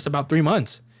just about 3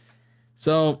 months.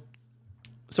 So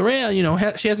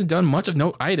Saraya, she hasn't done much of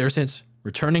note either since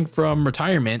returning from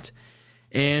retirement,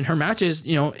 and her matches,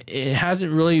 it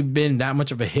hasn't really been that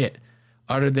much of a hit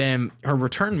other than her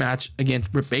return match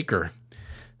against Britt Baker.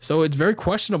 So it's very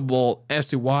questionable as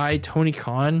to why Tony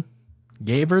Khan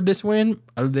gave her this win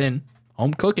other than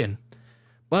home cooking.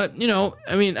 But,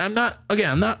 I'm not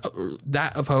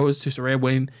that opposed to Saraya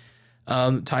winning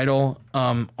the title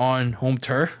on home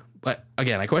turf. But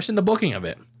again, I question the booking of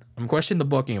it.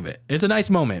 It's a nice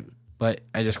moment, but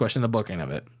I just question the booking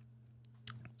of it.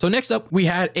 So next up, we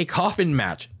had a coffin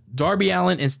match. Darby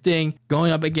Allin and Sting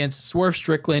going up against Swerve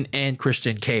Strickland and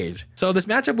Christian Cage. So this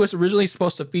matchup was originally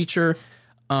supposed to feature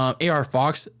AR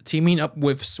Fox teaming up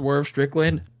with Swerve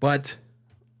Strickland, but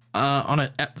on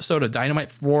an episode of Dynamite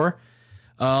before,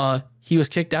 he was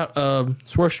kicked out of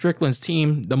Swerve Strickland's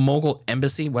team, the Mogul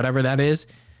Embassy, whatever that is,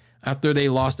 after they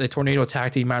lost a tornado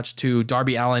tag team match to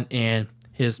Darby Allin and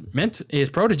his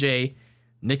protege,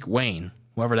 Nick Wayne,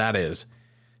 whoever that is.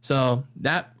 So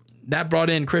that brought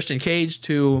in Christian Cage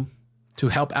to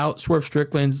help out Swerve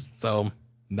Strickland. So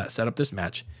that set up this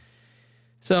match.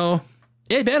 So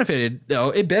it benefited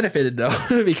though,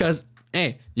 because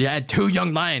hey, you had 2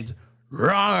 young lions,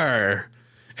 roar,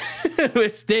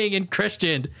 with Sting and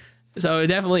Christian. So it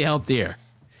definitely helped here.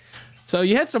 So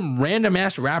you had some random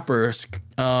ass rappers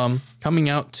coming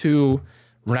out to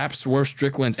rap Swerve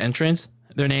Strickland's entrance.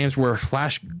 Their names were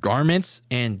Flash Garments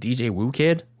and DJ Woo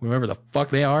Kid, whoever the fuck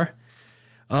they are.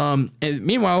 And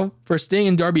meanwhile, for Sting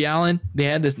and Darby Allin, they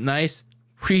had this nice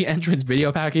pre-entrance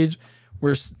video package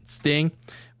where Sting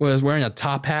was wearing a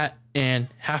top hat and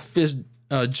half his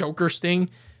Joker Sting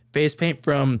face paint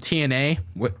from TNA.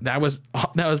 That was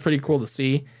pretty cool to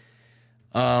see.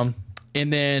 And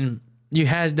then you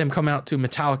had them come out to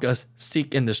Metallica's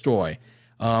Seek and Destroy.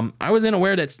 I wasn't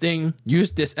aware that Sting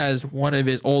used this as one of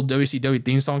his old WCW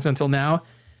theme songs until now,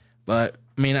 but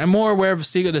I'm more aware of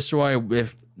Seek and Destroy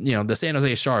with the San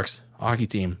Jose Sharks hockey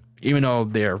team, even though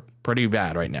they're pretty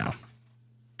bad right now.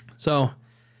 So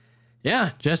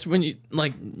yeah, just when you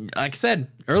like I said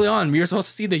early on, we were supposed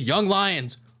to see the Young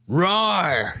Lions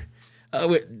roar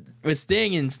with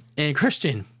Sting and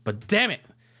Christian, but damn it,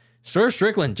 Swerve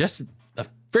Strickland, just the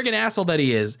friggin' asshole that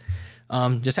he is,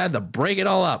 just had to break it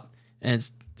all up and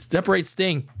separate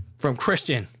Sting from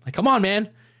Christian. Like, come on, man.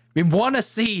 We want to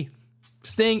see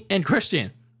Sting and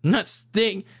Christian, not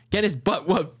Sting get his butt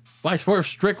whooped by Swerve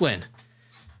Strickland.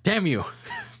 Damn you.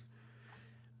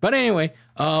 But anyway,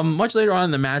 much later on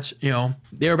in the match,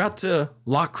 they were about to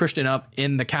lock Christian up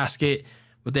in the casket,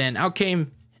 but then out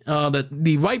came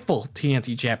the rightful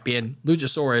TNT champion,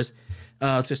 Luchasaurus,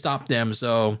 to stop them.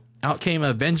 So out came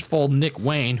a vengeful Nick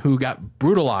Wayne, who got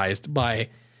brutalized by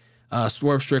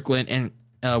Swerve Strickland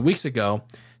and weeks ago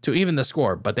to even the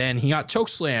score. But then he got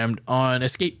chokeslammed on a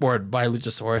skateboard by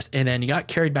Luchasaurus, and then he got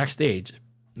carried backstage.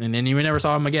 And then you never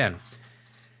saw him again.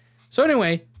 So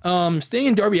anyway, Sting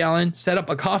and Darby Allin set up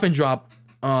a coffin drop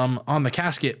on the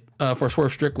casket for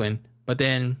Swerve Strickland, but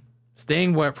then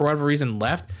Sting, for whatever reason,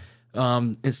 left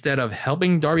instead of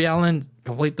helping Darby Allin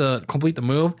complete the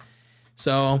move.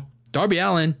 So Darby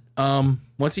Allin,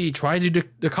 once he tried to do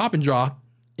the coffin drop,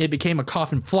 it became a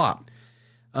coffin flop.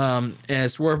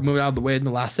 As Swerve moved out of the way in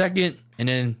the last second, and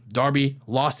then Darby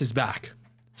lost his back.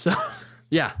 So,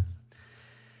 yeah.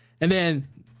 And then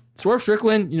Swerve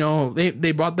Strickland,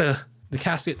 they brought the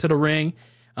casket to the ring.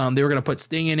 They were going to put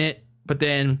Sting in it, but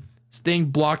then Sting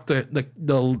blocked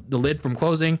the lid from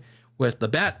closing with the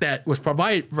bat that was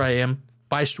provided for him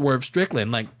by Swerve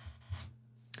Strickland. Like,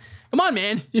 come on,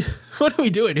 man. What are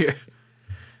we doing here?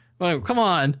 Like, come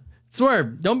on.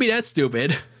 Swerve, don't be that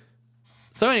stupid.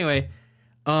 So anyway,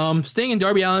 Sting and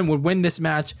Darby Allin would win this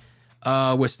match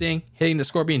with Sting hitting the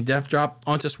Scorpion Death Drop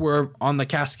onto Swerve on the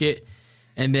casket.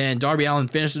 And then Darby Allin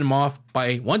finished him off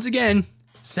by, once again,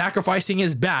 sacrificing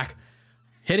his back,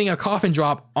 hitting a coffin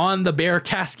drop on the bare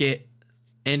casket.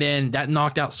 And then that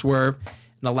knocked out Swerve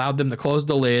and allowed them to close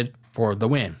the lid for the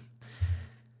win.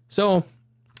 So,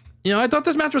 I thought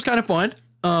this match was kind of fun.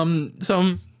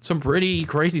 Some pretty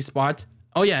crazy spots.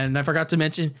 Oh, yeah, and I forgot to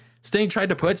mention, Sting tried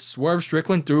to put Swerve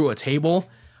Strickland through a table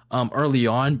early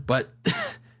on, but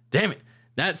damn it,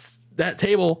 that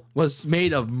table was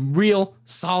made of real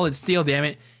solid steel, damn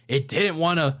it. It didn't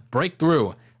want to break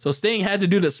through. So Sting had to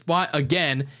do the spot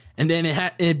again, and then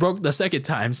it broke the second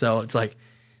time. So it's like,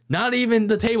 not even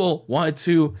the table wanted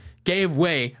to give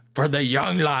way for the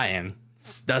young lion,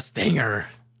 the Stinger.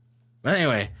 But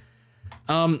anyway,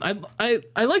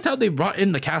 I liked how they brought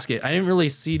in the casket. I didn't really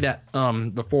see that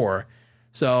before.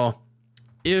 So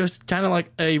it was kind of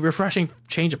like a refreshing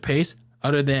change of pace,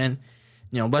 other than,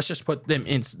 let's just put them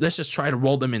in, let's just try to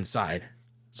roll them inside.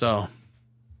 So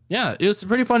yeah, it was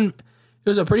pretty fun. It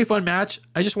was a pretty fun match.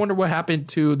 I just wonder what happened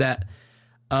to that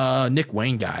Nick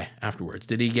Wayne guy afterwards.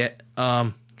 Did he get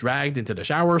dragged into the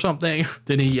shower or something?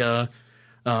 Did he get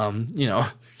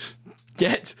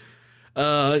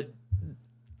by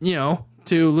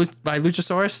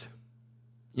Luchasaurus?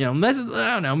 I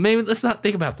don't know. Maybe let's not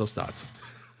think about those thoughts.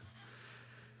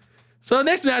 So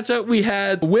next matchup, we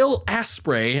had Will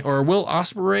Ospreay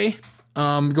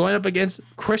going up against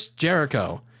Chris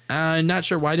Jericho. I'm not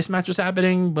sure why this match was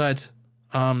happening, but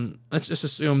let's just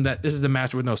assume that this is the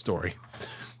match with no story.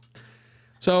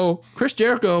 So Chris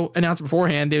Jericho announced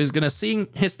beforehand that he was going to sing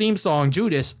his theme song,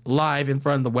 Judas, live in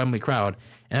front of the Wembley crowd.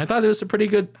 And I thought it was a pretty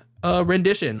good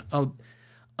rendition of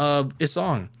his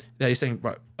song that he sang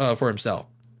for himself.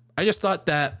 I just thought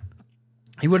that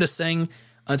he would have sang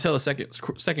until the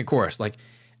second chorus. Like,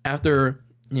 after,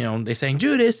 they sang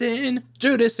Judas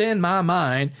in my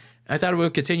mind, I thought it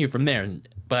would continue from there.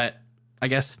 But I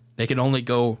guess they could only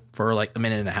go for like a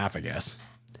minute and a half, I guess.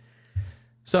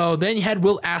 So then you had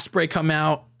Will Ospreay come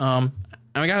out. And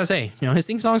I gotta say, his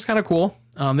theme song is kind of cool.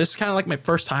 This is kind of like my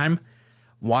first time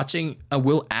watching a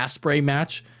Will Ospreay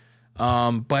match.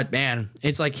 But man,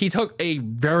 it's like he took a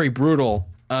very brutal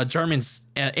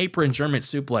apron German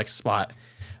suplex spot.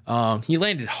 He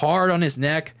landed hard on his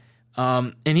neck.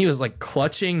 And he was like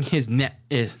clutching his neck,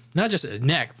 not just his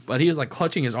neck, but he was like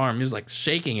clutching his arm. He was like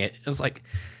shaking it. It was like,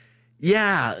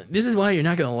 yeah, this is why you're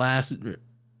not gonna last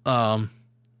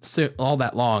all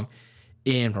that long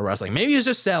in pro wrestling. Maybe it's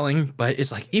just selling, but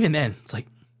it's like, even then, it's like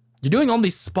you're doing all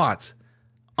these spots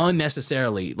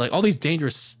unnecessarily, like all these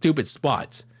dangerous, stupid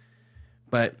spots.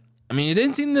 But I mean, it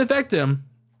didn't seem to affect him,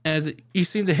 as he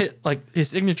seemed to hit like his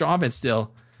signature offense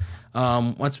still.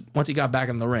 Once he got back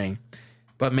in the ring.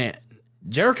 But man,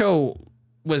 Jericho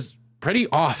was pretty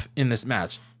off in this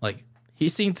match. Like, he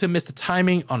seemed to miss the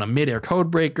timing on a midair code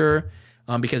breaker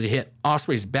because he hit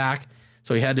Ospreay's back.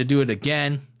 So he had to do it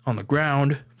again on the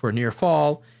ground for a near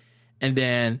fall. And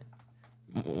then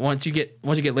once you get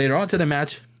later on to the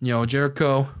match,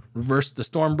 Jericho reversed the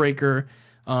Stormbreaker,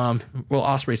 Will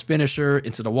Ospreay's finisher,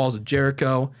 into the walls of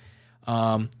Jericho,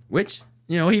 which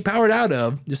he powered out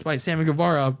of, despite Sammy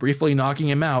Guevara briefly knocking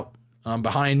him out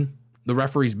behind the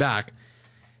referee's back.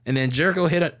 And then Jericho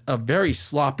hit a very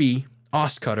sloppy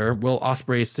Os Cutter, Will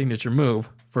Ospreay's signature move,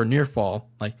 for a near fall.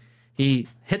 Like, he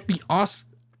hit the Os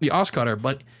Cutter,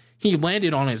 but he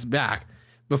landed on his back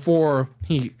before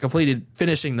he completed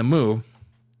finishing the move.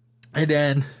 And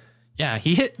then, yeah,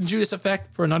 he hit Judas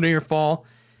Effect for another near fall.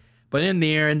 But in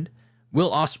the end, Will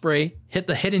Ospreay hit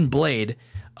the Hidden Blade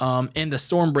and the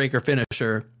Stormbreaker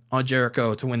finisher on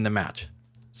Jericho to win the match.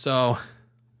 So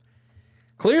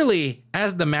clearly,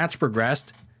 as the match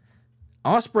progressed,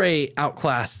 Ospreay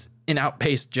outclassed and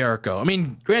outpaced Jericho. I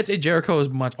mean, granted, Jericho is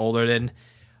much older than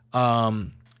Ospreay,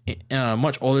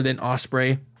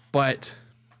 but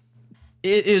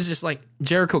it is just like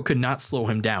Jericho could not slow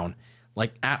him down,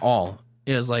 like, at all.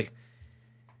 is like,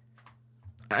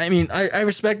 I mean, I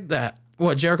respect that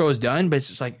what Jericho has done, but it's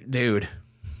just like, dude,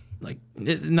 like,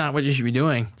 this is not what you should be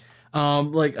doing.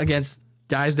 Like against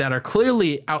guys that are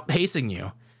clearly outpacing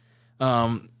you.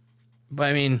 But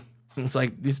I mean, it's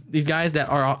like these guys that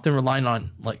are often relying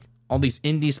on like all these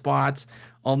indie spots,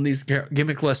 all these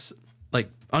gimmickless, like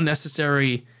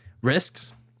unnecessary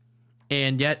risks,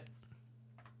 and yet,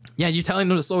 yeah, you're telling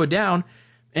them to slow it down,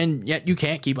 and yet you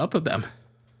can't keep up with them.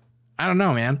 I don't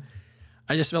know, man.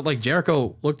 I just felt like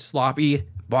Jericho looked sloppy,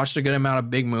 botched a good amount of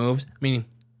big moves. I mean,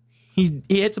 he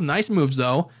hit some nice moves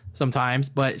though sometimes,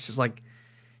 but it's just like,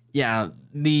 yeah,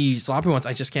 the sloppy ones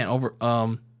I just can't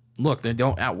look. They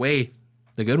don't outweigh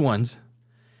the good ones.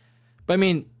 But I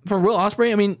mean, for Will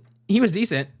Ospreay, I mean, he was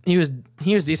decent. He was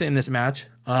decent in this match.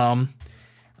 I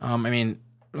mean,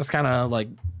 I was kind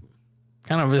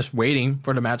of just waiting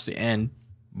for the match to end.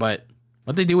 But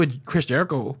what they do with Chris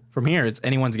Jericho from here, it's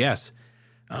anyone's guess.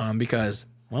 Because,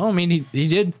 well, I mean, he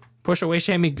did push away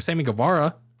Sammy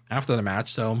Guevara after the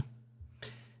match, so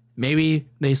maybe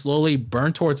they slowly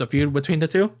burn towards a feud between the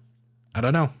two. I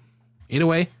don't know. Either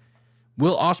way,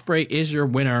 Will Ospreay is your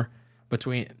winner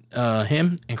between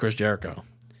him and Chris Jericho.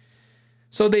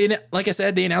 So they, like I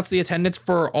said, they announced the attendance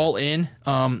for All In.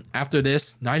 After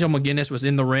this, Nigel McGuinness was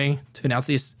in the ring to announce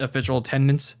the official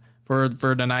attendance for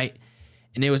the night,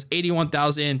 and it was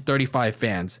 81,035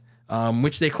 fans.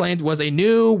 Which they claimed was a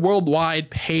new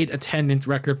worldwide paid attendance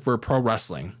record for pro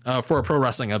wrestling, for a pro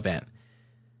wrestling event.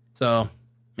 So,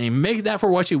 I mean, make that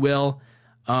for what you will.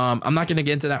 I'm not going to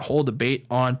get into that whole debate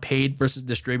on paid versus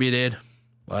distributed,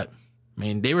 but I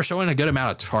mean, they were showing a good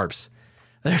amount of tarps.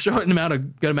 They're showing a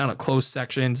good amount of closed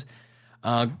sections,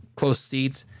 closed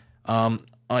seats,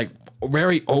 like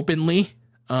very openly.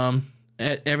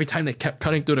 Every time they kept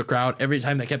cutting through the crowd, every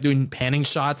time they kept doing panning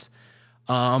shots.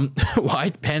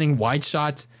 Wide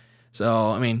shots.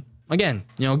 So, I mean, again,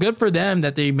 good for them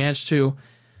that they managed to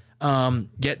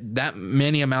get that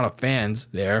many amount of fans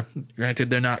there. Granted,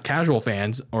 they're not casual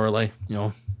fans or like,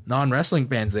 non-wrestling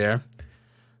fans there.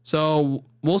 So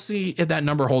we'll see if that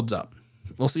number holds up.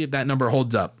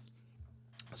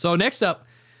 So next up,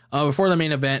 before the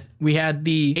main event, we had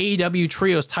the AEW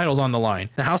Trios titles on the line.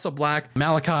 The House of Black,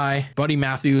 Malachi, Buddy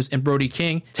Matthews, and Brody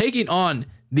King taking on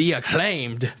the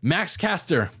Acclaimed, Max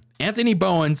Caster, Anthony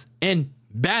Bowens, and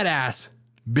badass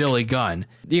Billy Gunn.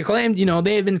 The Acclaimed,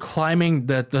 they have been climbing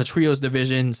the Trios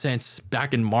division since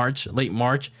back in late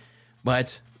March.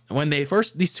 But when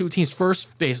these two teams first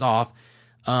faced off,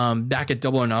 back at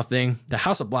Double or Nothing, the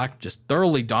House of Black just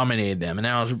thoroughly dominated them. And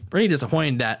I was pretty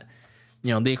disappointed that,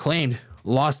 the Acclaimed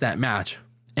lost that match.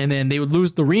 And then they would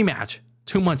lose the rematch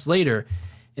 2 months later.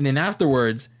 And then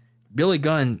afterwards, Billy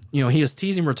Gunn, he was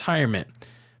teasing retirement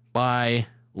by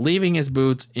leaving his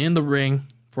boots in the ring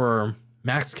for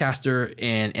Max Caster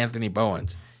and Anthony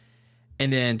Bowens.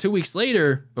 And then 2 weeks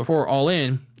later, before All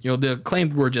In, the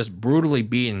Acclaimed were just brutally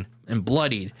beaten and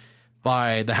bloodied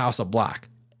by the House of Black.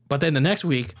 But then the next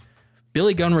week,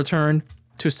 Billy Gunn returned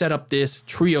to set up this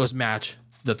trios match,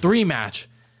 the 3 match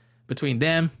between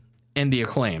them and the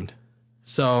Acclaimed.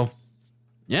 So,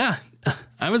 yeah,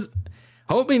 I was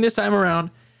hoping this time around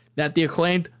that the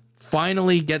Acclaimed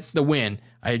finally get the win.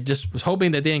 I just was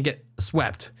hoping that they didn't get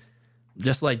swept,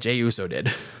 just like Jey Uso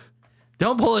did.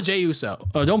 Don't pull a Jey Uso.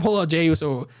 Don't pull a Jey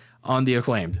Uso on the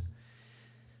Acclaimed.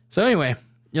 So anyway,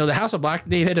 the House of Black,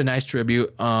 they hit a nice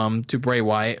tribute to Bray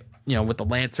Wyatt, with the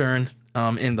lantern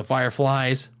and the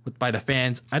fireflies by the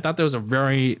fans. I thought that was a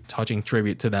very touching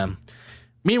tribute to them.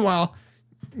 Meanwhile,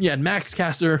 you had Max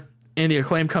Caster and the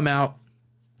Acclaimed come out.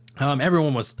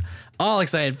 Everyone was all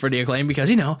excited for the Acclaimed because,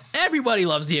 everybody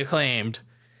loves the Acclaimed.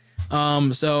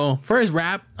 So for his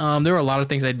rap, there were a lot of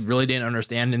things I really didn't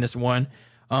understand in this one.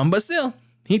 But still,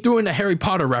 he threw in a Harry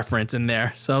Potter reference in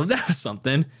there. So that was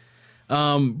something.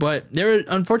 But there would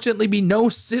unfortunately be no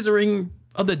scissoring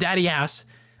of the daddy ass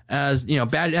as,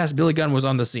 badass Billy Gunn was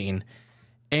on the scene.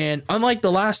 And unlike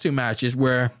the last 2 matches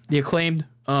where the Acclaimed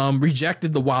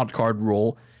rejected the wild card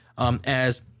rule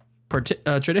as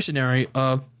traditionary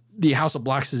of the House of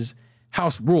Black's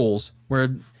house rules,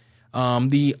 where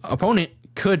the opponent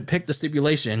could pick the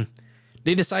stipulation,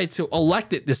 they decided to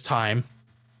elect it this time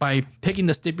by picking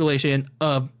the stipulation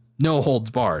of no holds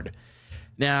barred.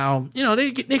 Now,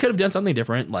 they could have done something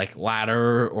different, like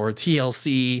ladder or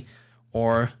TLC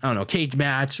or, I don't know, cage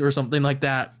match or something like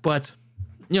that. But,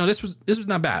 this was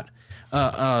not bad.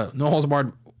 No holds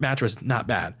barred match was not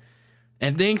bad.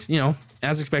 And things,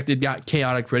 as expected, got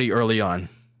chaotic pretty early on.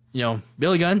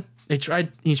 Billy Gunn, he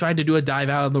tried to do a dive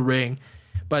out of the ring,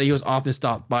 but he was often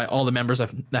stopped by all the members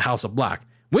of the House of Black,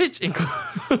 which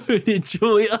included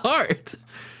Julia Hart.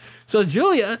 So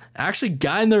Julia actually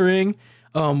got in the ring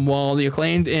while the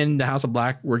Acclaimed and the House of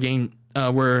Black were getting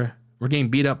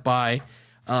beat up by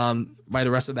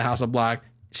the rest of the House of Black.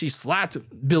 She slapped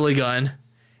Billy Gunn,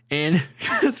 and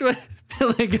that's what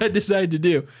Billy Gunn decided to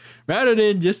do. Rather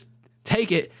than just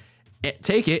take it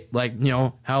like, you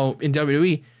know, how in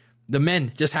WWE the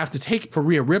men just have to take it for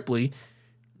Rhea Ripley.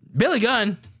 Billy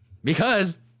Gunn,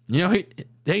 because, you know,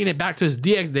 taking it back to his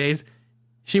DX days,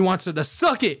 she wants her to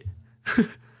suck it.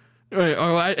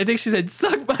 Or I think she said,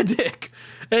 suck my dick.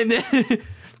 And then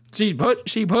she put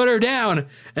her down.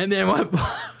 And then what?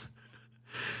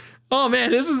 Oh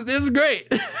man, this was great.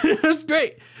 It was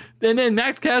great. And then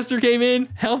Max Caster came in,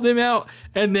 helped him out,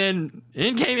 and then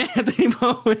in came Anthony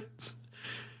Bowens.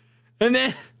 And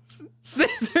then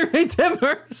scissoring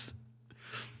Timbers.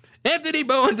 Anthony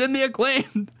Bowens and the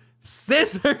Acclaimed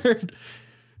scissored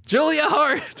Julia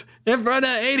Hart in front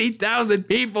of 80,000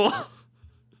 people.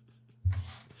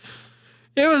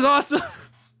 It was awesome.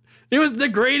 It was the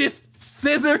greatest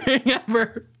scissoring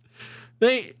ever.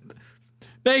 They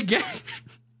gave.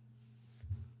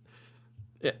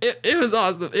 It was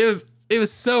awesome. It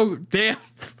was so damn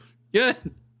good.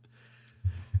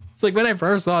 It's like when I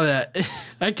first saw that,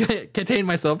 I couldn't contain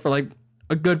myself for like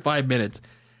a good 5 minutes.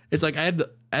 It's like I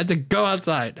had to go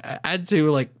outside. I had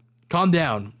to like calm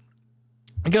down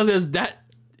because it was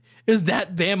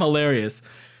that damn hilarious.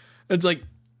 It's like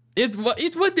it's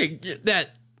one thing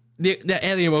that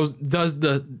Anthony Rose does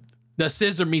the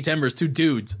scissor me timbers to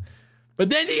dudes, but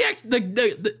then he actually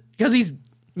because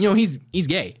he's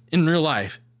gay in real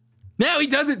life. Now he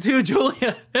does it too,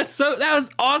 Julia. That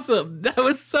was awesome. That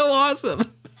was so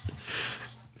awesome.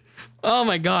 Oh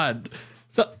my god.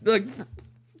 So like,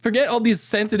 forget all these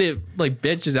sensitive like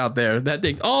bitches out there that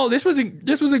think, oh, this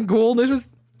wasn't cool. This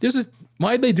was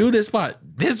why'd they do this spot?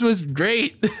 This was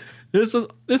great. This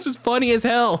was funny as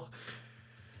hell.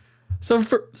 So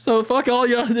fuck all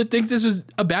y'all that thinks this was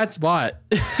a bad spot.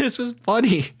 This was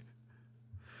funny.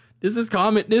 This is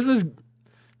common.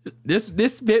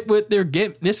 This fit with their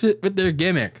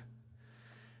gimmick.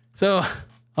 So,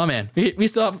 oh man, we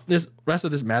still have this rest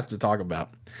of this match to talk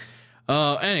about.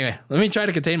 Anyway, let me try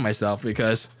to contain myself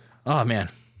because, oh man.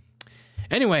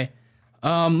 Anyway,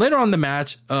 later on in the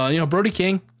match, Brody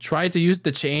King tried to use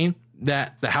the chain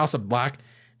that the House of Black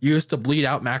used to bleed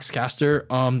out Max Caster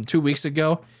 2 weeks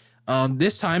ago.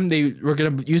 This time they were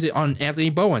gonna use it on Anthony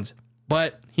Bowens,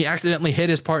 but he accidentally hit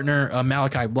his partner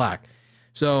Malachi Black.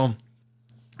 So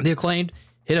the Acclaimed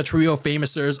hit a trio of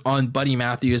Famousers on Buddy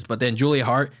Matthews, but then Julia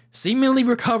Hart seemingly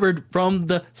recovered from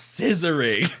the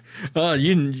scissoring.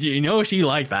 You know she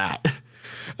liked that.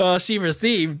 She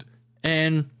received,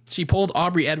 and she pulled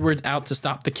Aubrey Edwards out to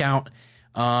stop the count.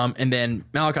 And then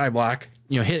Malachi Black,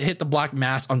 hit the black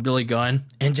mass on Billy Gunn.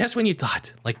 And just when you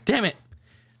thought, like, damn it,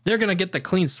 they're gonna get the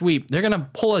clean sweep. They're gonna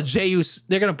pull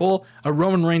a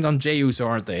Roman Reigns on Jey Uso,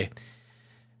 aren't they?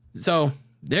 So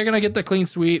they're gonna get the clean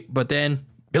sweep, but then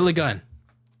Billy Gunn,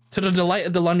 to the delight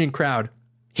of the London crowd,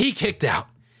 he kicked out.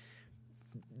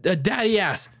 The daddy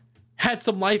ass had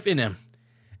some life in him.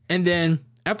 And then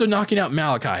after knocking out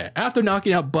Malachi, after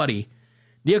knocking out Buddy,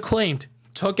 the Acclaimed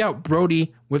took out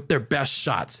Brody with their best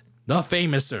shots. The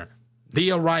Famouser,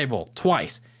 the Arrival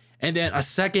twice, and then a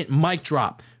second mic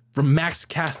drop from Max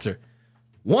Caster.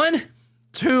 1,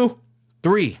 2,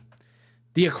 3.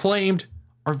 The Acclaimed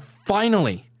are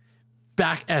finally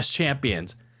back as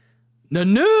champions. The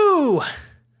new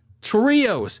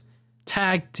Trios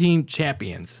Tag Team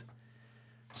Champions.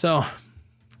 So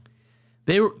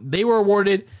they were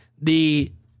awarded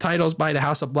the titles by the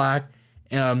House of Black.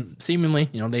 Seemingly,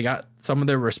 they got some of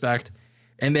their respect.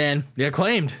 And then the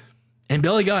Acclaimed and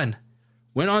Billy Gunn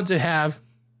went on to have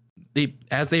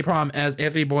as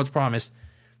Anthony Bowens promised,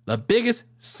 the biggest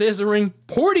scissoring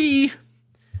party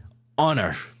on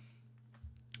earth.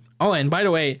 Oh, and by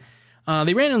the way,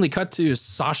 they randomly cut to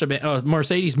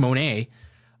Mercedes Moné,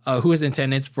 who was in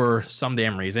attendance for some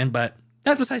damn reason, but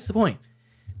that's besides the point.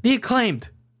 The Acclaimed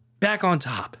back on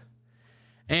top.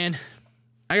 And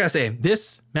I gotta say,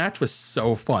 this match was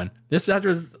so fun. This match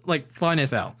was like fun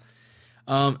as hell.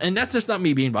 And that's just not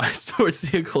me being biased towards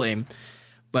the Acclaim,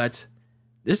 but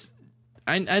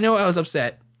I know I was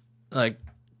upset, like,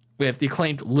 with the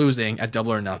Acclaimed losing at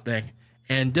Double or Nothing,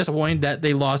 and disappointed that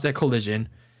they lost at Collision.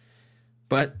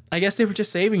 But I guess they were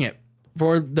just saving it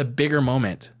for the bigger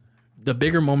moment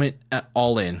at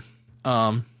All In.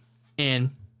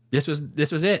 And this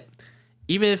was it.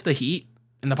 Even if the heat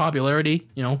and the popularity,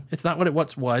 it's not what it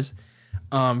once was,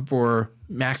 for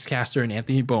Max Caster and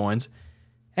Anthony Bowens.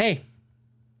 Hey,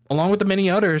 along with the many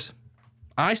others,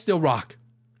 I still rock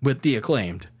with the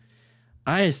Acclaimed.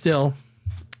 I still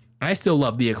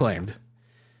love the Acclaimed.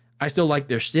 I still like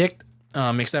their shtick,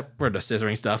 except for the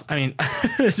scissoring stuff. I mean,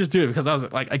 it's just do it because I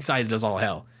was like excited as all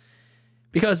hell.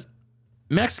 Because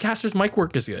Max Caster's mic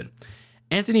work is good.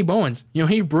 Anthony Bowens,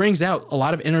 he brings out a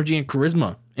lot of energy and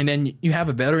charisma. And then you have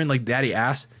a veteran like Daddy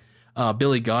Ass,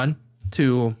 Billy Gunn,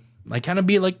 to like kind of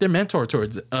be like their mentor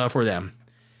towards for them.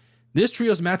 This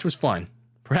trios match was fun,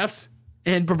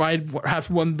 and provided perhaps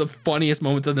one of the funniest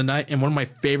moments of the night and one of my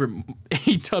favorite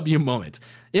AEW moments.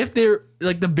 If they're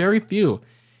like the very few,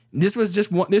 this was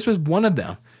one of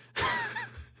them.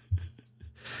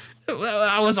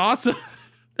 That was awesome.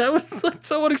 That was like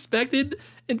so unexpected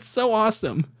and so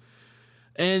awesome.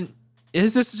 And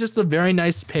this is just a very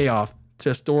nice payoff to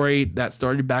a story that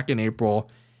started back in April.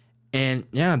 And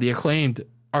yeah, the Acclaimed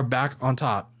are back on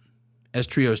top as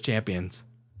trios champions.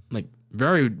 Like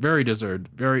very, very deserved,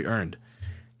 very earned.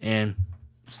 And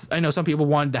I know some people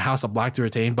wanted the House of Black to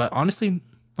retain, but honestly,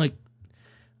 like,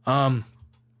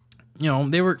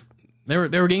 they were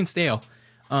getting stale,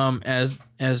 as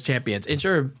champions. And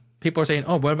sure, people are saying,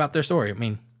 oh, what about their story? I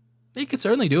mean, they could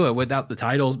certainly do it without the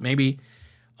titles. Maybe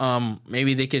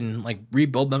they can like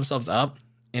rebuild themselves up,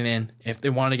 and then if they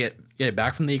want to get it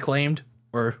back from the Acclaimed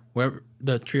or wherever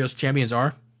the trios champions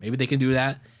are, maybe they can do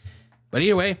that. But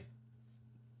either way,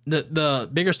 the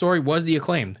bigger story was the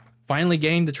Acclaimed finally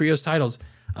getting the trios titles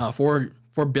for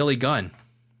Billy Gunn.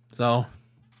 So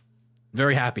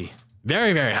very happy,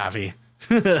 very, very happy.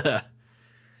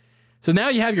 So now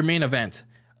you have your main event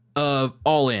of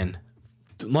All In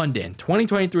London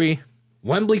 2023,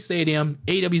 Wembley Stadium,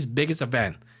 AEW's biggest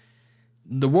event.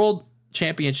 The World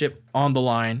Championship on the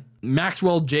line.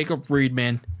 Maxwell Jacob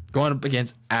Friedman going up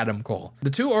against Adam Cole. The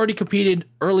two already competed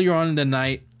earlier on in the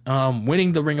night,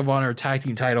 winning the Ring of Honor tag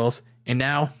team titles, and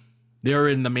now they're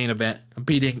in the main event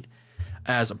competing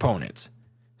as opponents.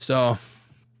 So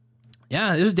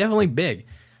yeah, this is definitely big.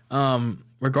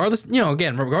 Regardless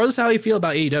how you feel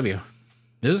about AEW,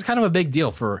 this is kind of a big deal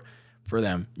for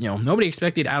them. Nobody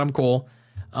expected Adam Cole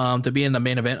to be in the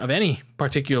main event of any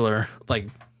particular like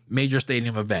major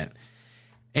stadium event.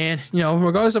 And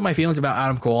regardless of my feelings about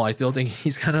Adam Cole, I still think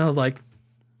he's kind of like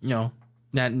not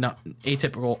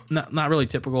atypical, not really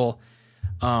typical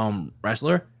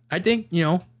wrestler. I think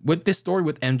with this story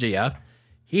with MJF,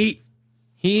 he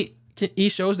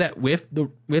shows that with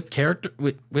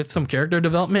some character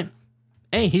development,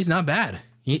 hey, he's not bad.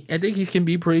 I think he can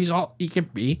be he can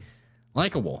be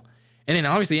likable. And then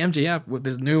obviously MJF with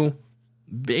this new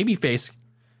babyface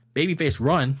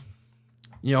run,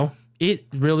 it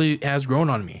really has grown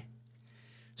on me.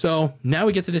 So now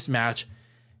we get to this match,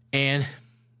 and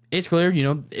it's clear,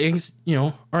 things,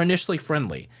 are initially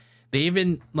friendly. They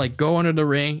even like go under the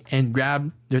ring and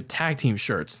grab their tag team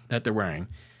shirts that they're wearing.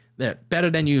 They're better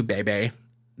than you, baby.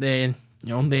 Then,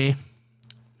 they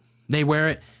wear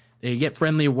it. They get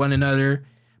friendly with one another.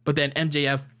 But then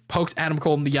MJF pokes Adam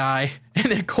Cole in the eye,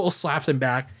 and then Cole slaps him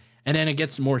back, and then it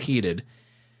gets more heated.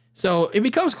 So it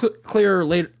becomes clear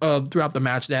later throughout the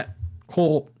match that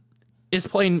Cole is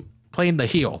playing the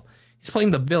heel. He's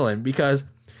playing the villain, because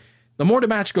the more the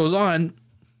match goes on,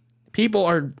 people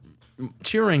are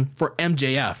cheering for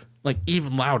MJF like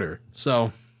even louder.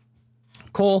 So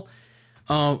Cole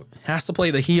has to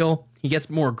play the heel. He gets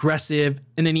more aggressive,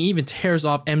 and then he even tears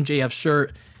off MJF's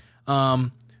shirt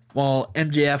while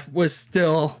MJF was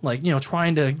still like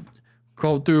trying to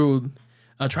go through,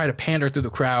 try to pander through the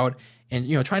crowd, and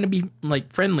trying to be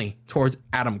like friendly towards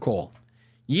Adam Cole.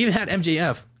 You even had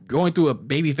MJF going through a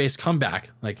babyface comeback,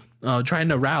 like trying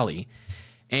to rally,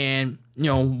 and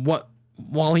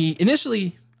while he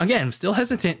initially again still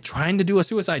hesitant, trying to do a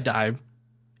suicide dive,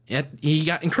 he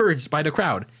got encouraged by the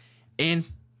crowd, and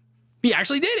he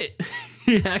actually did it.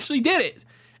 He actually did it,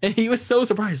 and he was so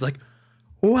surprised, like,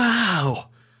 wow,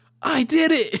 I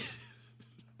did it.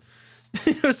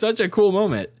 It was such a cool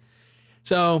moment.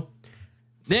 So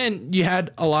then you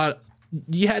had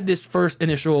this first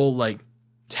initial like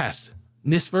test.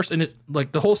 The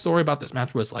whole story about this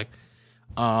match was like,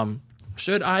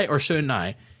 should I or shouldn't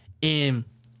I in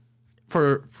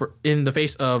the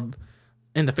face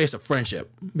of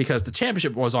friendship, because the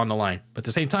championship was on the line, but at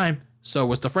the same time, so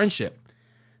was the friendship.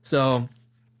 So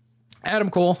Adam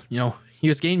Cole, he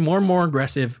was getting more and more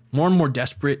aggressive, more and more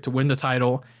desperate to win the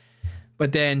title.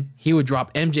 But then he would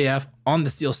drop MJF on the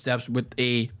steel steps with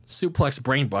a suplex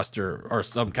brainbuster or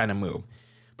some kind of move.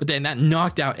 But then that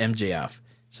knocked out MJF.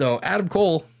 So Adam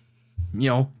Cole,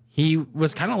 he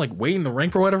was kind of like waiting the ring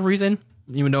for whatever reason,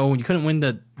 even though you couldn't win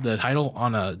the title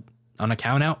on a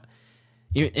count out.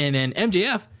 And then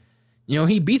MJF,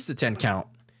 he beats the 10 count.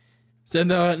 So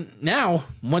now,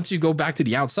 once you go back to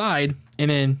the outside, and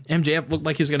then MJF looked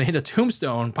like he was going to hit a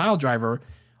tombstone pile driver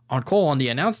on Cole on the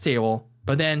announce table,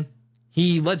 but then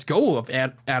he lets go of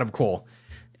Adam Cole,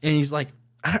 and he's like,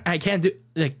 I can't do.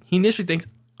 Like, he initially thinks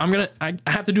I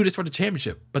have to do this for the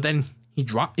championship, but then he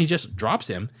just drops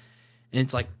him, and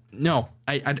it's like, no,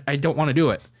 I don't want to do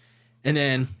it, and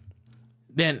then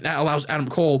that allows Adam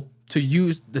Cole to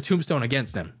use the tombstone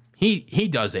against him. He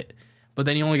does it, but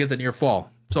then he only gets a near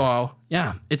fall. So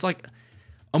yeah, it's like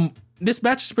this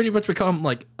match has pretty much become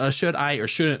like a should I or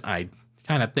shouldn't I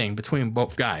kind of thing between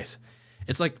both guys.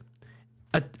 It's like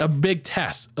a big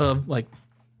test of like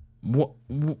what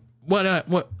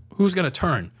who's gonna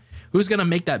turn, who's gonna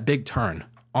make that big turn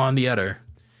on the other,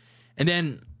 and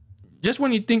then just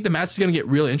when you think the match is gonna get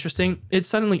really interesting, it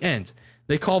suddenly ends.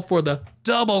 They call for the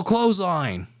double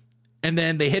clothesline, and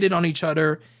then they hit it on each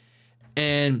other,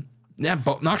 and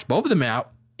that knocks both of them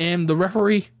out. And the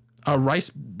referee, Rice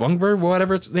Bungver,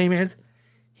 whatever its name is,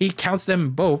 he counts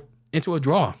them both into a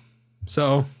draw.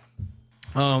 So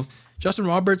Justin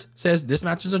Roberts says this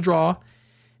match is a draw,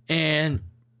 and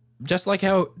just like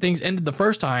how things ended the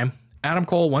first time, Adam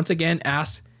Cole once again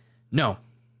asks, no,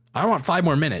 I want 5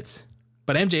 more minutes.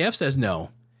 But MJF says no.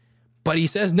 But he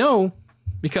says no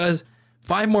because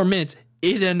 5 more minutes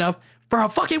isn't enough for a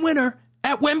fucking winner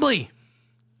at Wembley.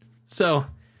 So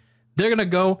they're going to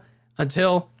go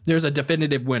until there's a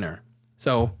definitive winner.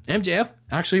 So MJF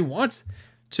actually wants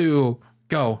to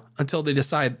go until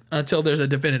there's a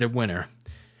definitive winner.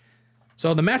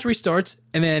 So the match restarts,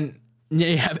 and then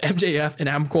you have MJF and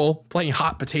Adam Cole playing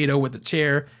hot potato with the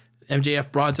chair.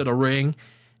 MJF brought to the ring,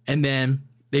 and then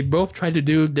they both tried to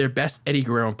do their best Eddie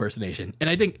Guerrero impersonation. And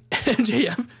I think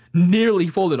MJF nearly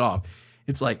pulled it off.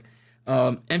 It's like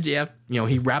MJF,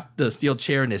 he wrapped the steel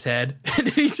chair in his head, and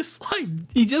then he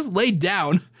just laid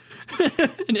down.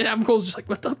 And then Adam Cole's just like,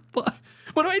 what the fuck?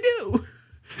 What do I do?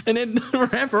 And then the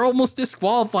ref almost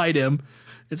disqualified him.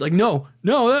 It's like, no,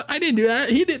 I didn't do that.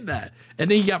 He did that. And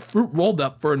then he got fruit rolled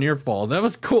up for a near fall. That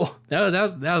was cool. That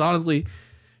was honestly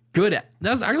good.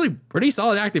 That was actually pretty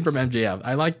solid acting from MJF.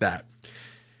 I like that.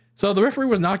 So the referee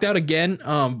was knocked out again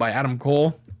by Adam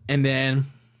Cole. And then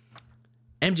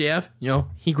MJF,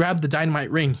 he grabbed the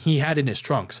dynamite ring he had in his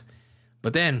trunks.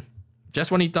 But then just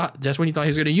when he thought he was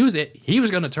going to use it, he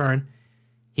was going to turn.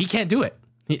 He can't do it.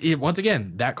 Once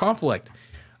again, that conflict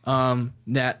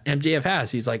that MJF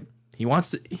has. He's like,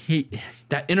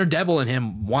 that inner devil in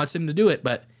him wants him to do it,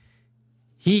 but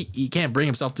he can't bring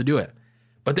himself to do it.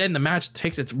 But then the match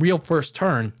takes its real first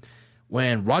turn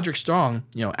when Roderick Strong,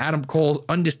 Adam Cole's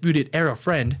undisputed era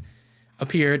friend,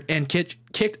 appeared and kicked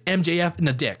MJF in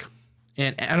the dick.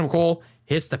 And Adam Cole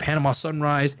hits the Panama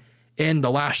Sunrise and the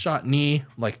last shot knee,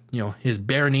 his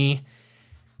bare knee.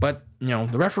 But, the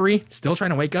referee, still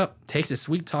trying to wake up, takes his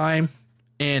sweet time,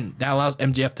 and that allows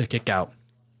MJF to kick out.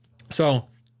 So,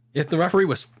 if the referee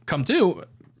was come to,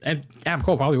 Adam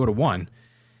Cole probably would have won.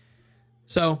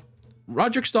 So,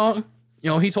 Roderick Strong,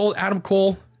 he told Adam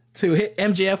Cole to hit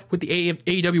MJF with the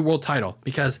AEW World title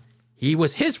because he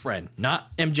was his friend,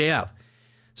 not MJF.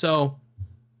 So,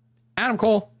 Adam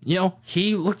Cole,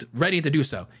 he looked ready to do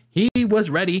so. He was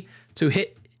ready to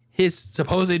hit his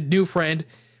supposed new friend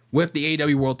with the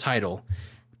AEW World title.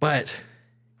 But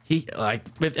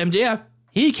with MJF,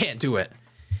 he can't do it.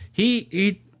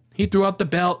 He threw out the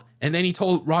belt, and then he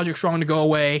told Roderick Strong to go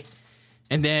away.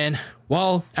 And then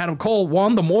while Adam Cole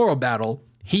won the moral battle,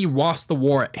 he lost the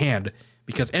war at hand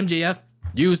because MJF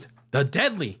used the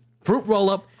deadly fruit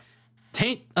roll-up,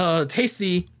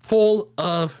 tasty, full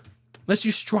of, let's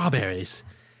use strawberries,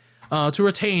 to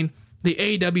retain the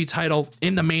AEW title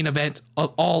in the main event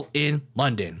of All In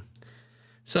London.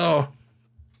 So,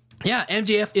 yeah,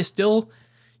 MJF is still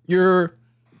your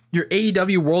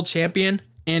AEW World Champion.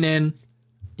 And then,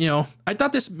 I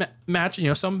thought this match,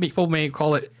 some people may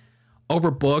call it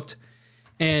overbooked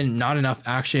and not enough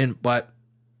action. But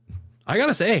I got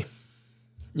to say,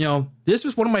 this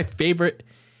was one of my favorite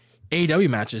AEW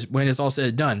matches when it's all said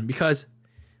and done. Because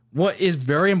what is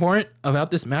very important about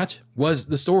this match was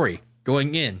the story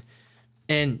going in.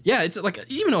 And yeah, it's like,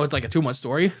 even though it's like a 2-month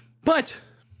story, but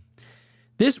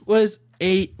this was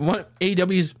one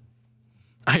AEW's,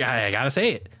 I gotta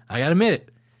say it, I gotta admit it,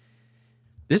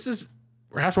 this is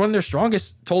perhaps one of their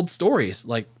strongest told stories,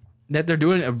 like, that they're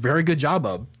doing a very good job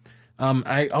of.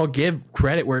 I'll give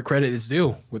credit where credit is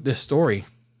due with this story.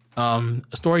 A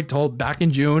story told back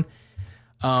in June,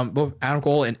 both Adam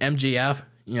Cole and MJF,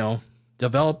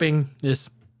 developing this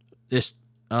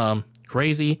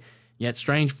crazy yet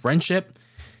strange friendship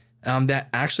that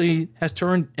actually has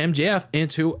turned MJF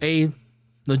into a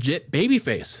legit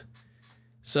babyface.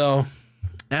 So,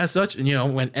 as such,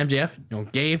 when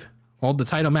MJF, hold the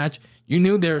title match, you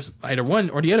knew there's either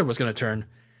one or the other was going to turn.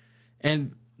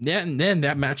 And then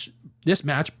this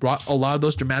match brought a lot of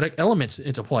those dramatic elements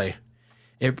into play.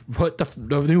 It put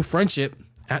the new friendship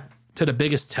to the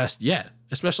biggest test yet,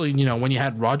 especially, when you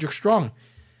had Roderick Strong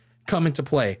come into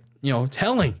play,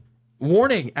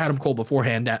 warning Adam Cole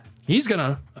beforehand that he's going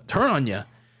to turn on you.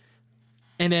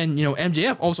 And then,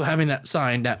 MJF also having that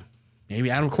sign that maybe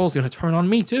Adam Cole's going to turn on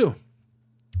me too.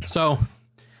 So,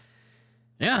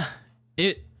 yeah,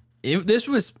 this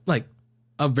was like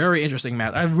a very interesting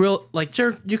match.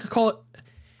 Sure, you could call it,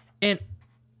 and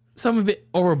some of it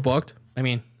overbooked. I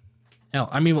mean, hell,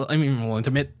 I'm willing to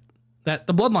admit that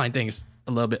the Bloodline thing's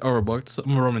a little bit overbooked,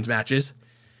 some Roman's matches.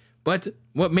 But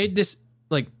what made this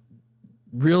like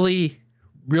really,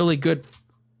 really good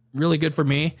for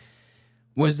me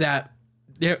was that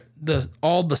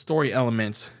all the story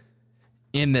elements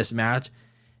in this match,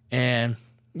 and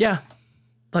yeah,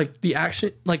 like the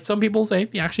action, like some people say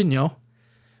the action,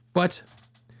 but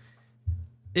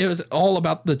it was all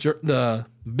about the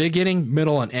beginning,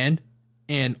 middle, and end,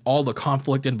 and all the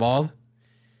conflict involved.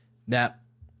 That,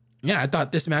 yeah, I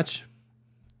thought this match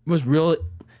was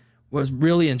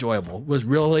really enjoyable. Was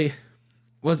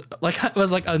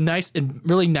like a nice and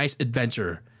really nice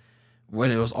adventure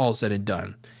when it was all said and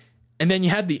done. And then you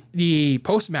had the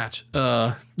post match.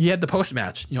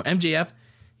 MJF,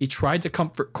 he tried to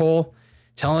comfort Cole,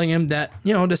 telling him that,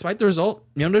 despite the result,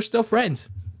 they're still friends.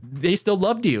 They still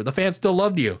loved you. The fans still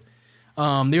loved you.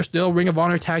 They're still Ring of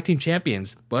Honor Tag Team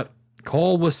Champions. But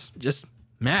Cole was just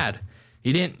mad.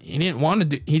 He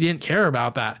didn't care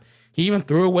about that. He even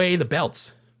threw away the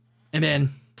belts. And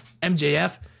then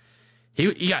MJF,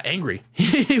 he got angry.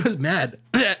 He was mad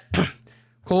that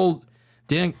Cole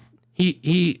didn't.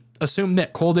 He assumed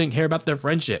that Cole didn't care about their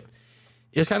friendship.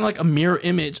 It's kind of like a mirror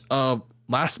image of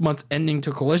last month's ending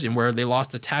to Collision, where they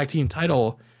lost the tag team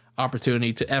title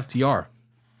opportunity to FTR,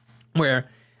 where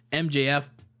MJF,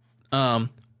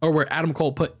 or where Adam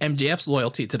Cole put MJF's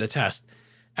loyalty to the test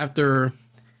after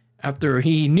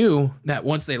he knew that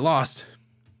once they lost,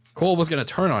 Cole was going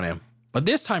to turn on him. But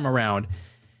this time around,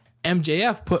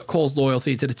 MJF put Cole's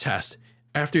loyalty to the test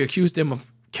after he accused him of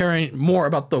caring more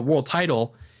about the world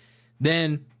title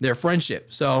than their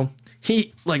friendship. So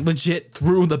he like legit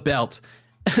threw the belt,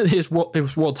 his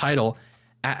world title,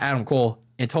 at Adam Cole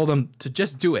and told him to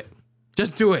just do it.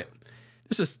 Just do it.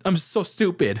 I'm so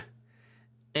stupid.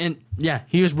 And yeah,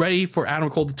 he was ready for Adam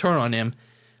Cole to turn on him.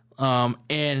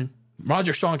 And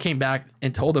Roger Strong came back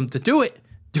and told him to do it.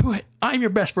 Do it. I'm your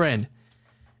best friend.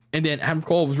 And then Adam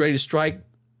Cole was ready to strike,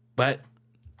 but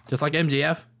just like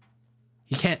MJF,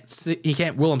 he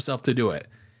can't will himself to do it.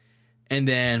 And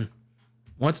then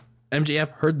once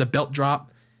MJF heard the belt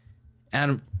drop,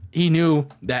 he knew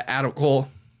that Adam Cole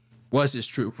was his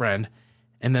true friend.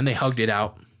 And then they hugged it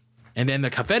out. And then the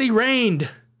confetti rained.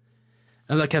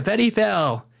 And the confetti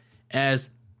fell as,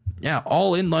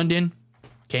 All In London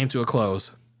came to a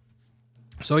close.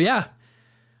 So yeah,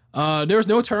 there was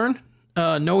no turn,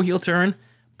 no heel turn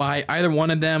by either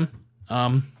one of them.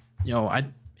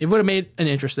 It would have made an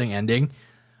interesting ending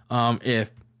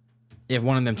if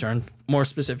one of them turned, more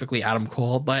specifically Adam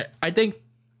Cole. But I think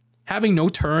having no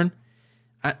turn,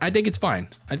 I think it's fine.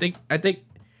 I think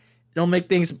it'll make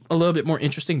things a little bit more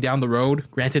interesting down the road.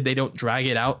 Granted, they don't drag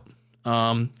it out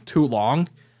too long.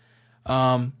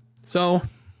 So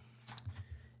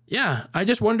yeah, I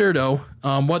just wonder though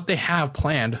what they have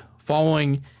planned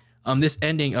following this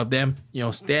ending of them,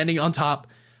 standing on top,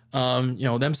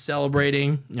 them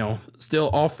celebrating, still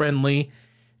all friendly,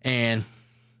 and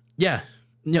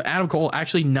Adam Cole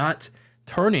actually not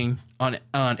turning on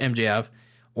MJF,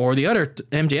 or the other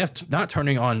MJF not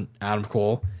turning on Adam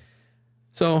Cole.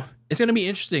 So it's going to be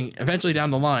interesting eventually down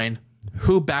the line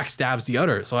who backstabs the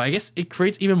other. So I guess it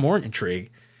creates even more intrigue.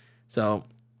 So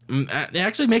it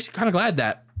actually makes you kind of glad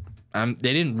that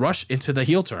they didn't rush into the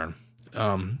heel turn.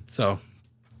 So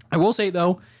I will say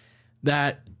though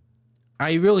that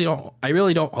I really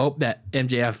don't hope that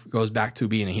MJF goes back to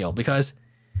being a heel, because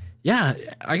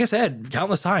like I said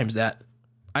countless times, that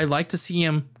I like to see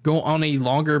him go on a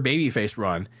longer babyface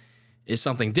run. It's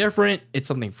something different. It's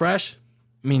something fresh.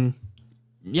 I mean,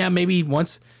 maybe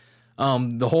once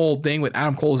the whole thing with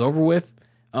Adam Cole is over with,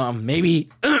 maybe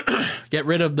get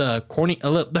rid of the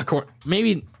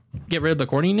get rid of the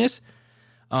corniness,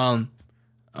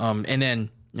 and then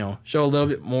show a little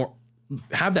bit more,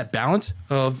 have that balance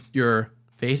of your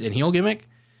face and heel gimmick,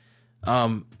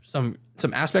 some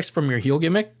aspects from your heel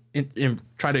gimmick, and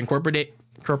try to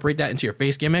incorporate that into your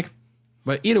face gimmick.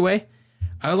 But either way,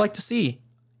 I would like to see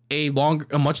a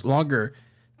much longer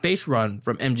face run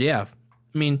from MJF.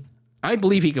 I mean, I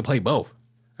believe he could play both.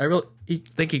 I really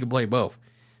think he could play both,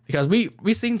 because we've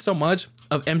seen so much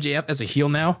of MJF as a heel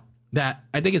now that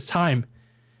I think it's time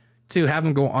to have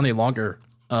him go on a longer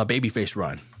babyface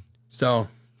run. So,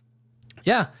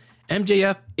 yeah,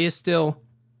 MJF is still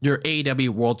your AEW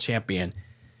World Champion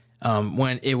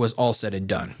when it was all said and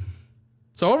done.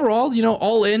 So overall,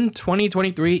 All In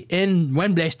 2023 in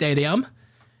Wembley Stadium,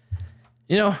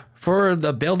 for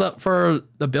the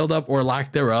build-up or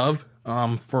lack thereof,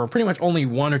 for pretty much only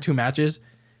one or two matches,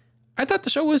 I thought the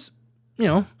show was,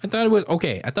 I thought it was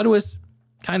okay. I thought it was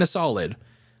kind of solid.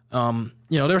 There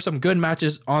were some good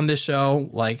matches on this show,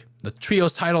 like the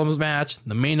Trios title match,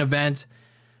 the main event,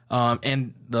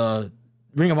 and the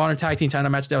Ring of Honor Tag Team title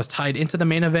match that was tied into the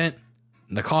main event,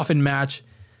 the Coffin match.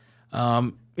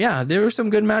 Yeah, there were some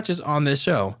good matches on this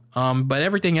show. But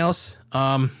everything else,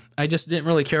 I just didn't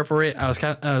really care for it. I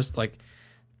was like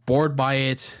bored by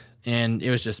it, and it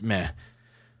was just meh.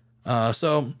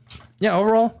 So yeah,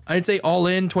 overall, I'd say All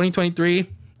In 2023.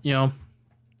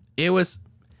 It was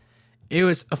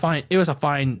a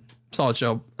fine, solid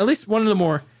show. At least one of the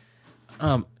more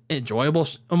enjoyable,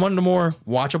 one of the more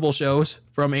watchable shows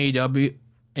from AEW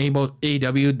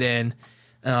than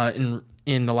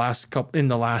in the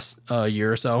last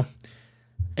year or so.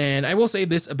 And I will say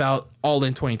this about All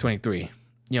In 2023.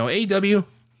 AEW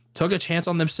took a chance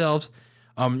on themselves.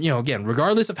 Again,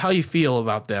 regardless of how you feel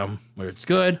about them, whether it's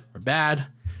good or bad,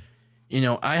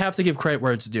 I have to give credit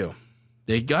where it's due.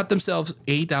 They got themselves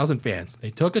 80,000 fans. They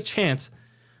took a chance,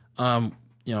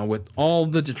 with all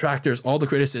the detractors, all the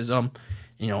criticism,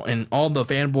 and all the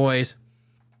fanboys.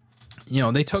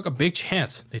 They took a big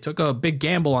chance. They took a big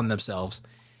gamble on themselves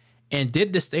and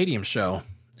did the stadium show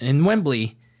in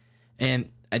Wembley. And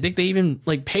I think they even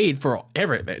paid for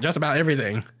everything, just about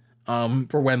everything,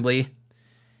 for Wembley.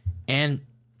 And,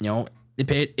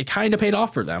 it kind of paid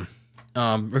off for them.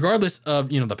 Regardless of,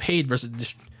 the paid versus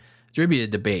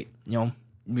distributed debate,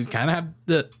 we kind of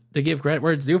have to give credit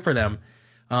where it's due for them,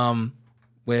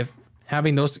 with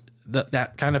having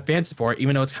that kind of fan support,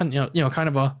 even though it's kind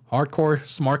of a hardcore,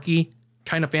 smarky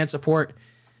kind of fan support.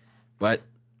 But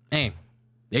hey,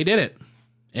 they did it.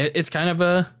 It's kind of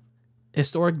a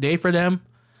historic day for them,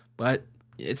 but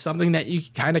it's something that you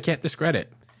kind of can't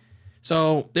discredit.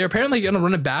 So they're apparently going to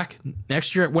run it back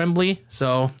next year at Wembley.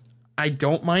 So I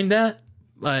don't mind that,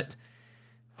 but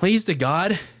please to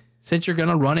God, since you're going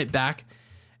to run it back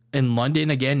in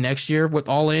London again next year with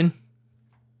All In,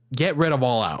 get rid of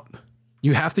All Out.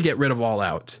 You have to get rid of All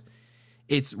Out.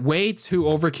 It's way too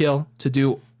overkill to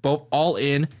do both All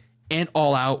In and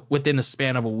All Out within the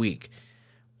span of a week.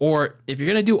 Or if you're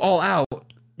going to do All Out,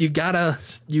 you gotta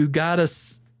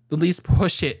at least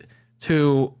push it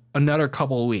to another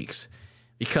couple of weeks,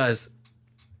 because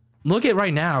look at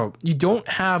right now, you don't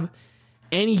have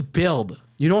any build.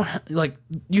 You don't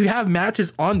you have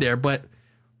matches on there, but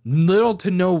little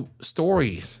to no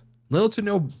stories, little to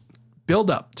no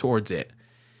build up towards it.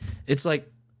 It's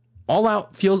like All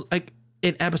Out feels like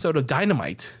an episode of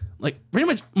Dynamite. Pretty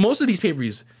much most of these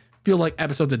pay-per-views feel like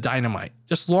episodes of Dynamite,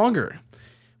 just longer,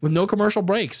 with no commercial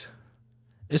breaks.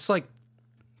 It's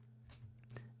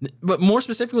but more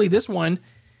specifically, this one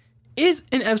is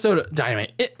an episode of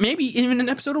Dynamite. It maybe even an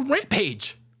episode of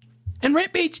Rampage. And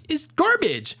Rampage is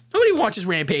garbage. Nobody watches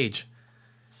Rampage.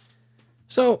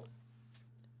 So,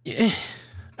 I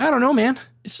don't know, man.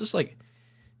 It's just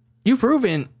you've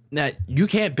proven that you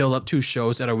can't build up two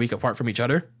shows that are a week apart from each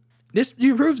other.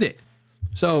 You proved it.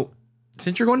 So,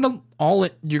 since you're going to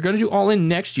do All In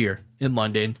next year in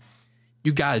London,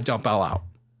 you got to dump All Out.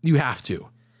 You have to.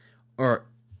 Or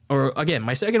again,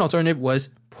 my second alternative was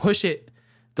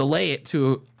delay it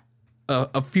to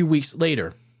a few weeks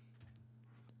later.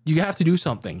 You have to do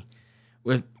something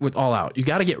with All Out. You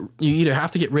either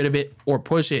have to get rid of it or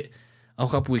push it a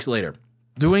couple weeks later.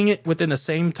 Doing it within the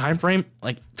same time frame,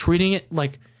 treating it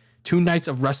like 2 nights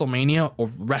of WrestleMania or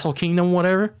Wrestle Kingdom,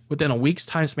 whatever, within a week's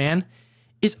time span,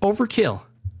 is overkill.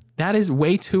 That is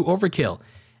way too overkill,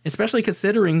 especially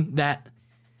considering that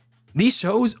these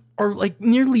shows are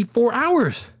nearly 4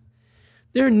 hours.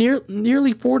 They're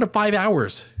nearly 4 to 5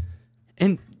 hours.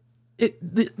 And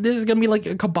this is going to be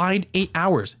a combined 8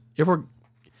 hours if we're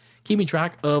keeping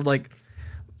track of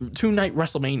 2-night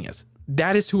WrestleManias.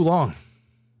 That is too long.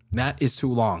 That is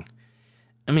too long.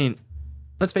 I mean,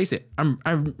 let's face it.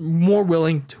 I'm more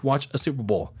willing to watch a Super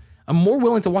Bowl. I'm more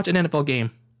willing to watch an NFL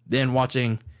game than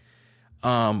watching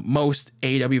most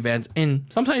AEW events and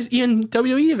sometimes even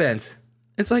WWE events.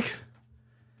 It's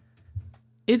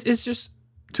it's just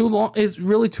too long. It's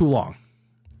really too long.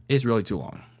 It's really too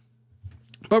long.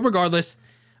 But regardless,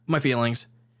 my feelings,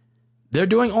 they're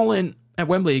doing All In at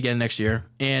Wembley again next year,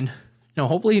 and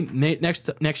hopefully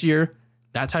next year,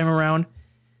 that time around,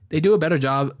 they do a better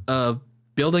job of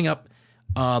building up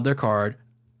their card,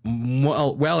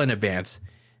 well in advance.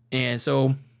 And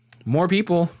so more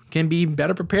people can be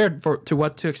better prepared to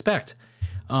what to expect.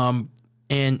 And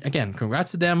again,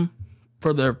 congrats to them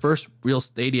for their first real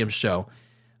stadium show.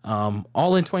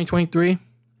 All in 2023.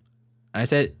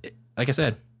 Like I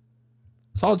said,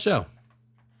 solid show.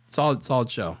 Solid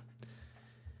show.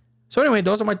 So anyway,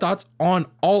 those are my thoughts on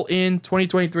All In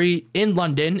 2023 in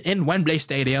London, in Wembley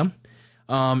Stadium.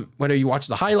 Whether you watch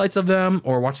the highlights of them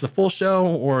or watch the full show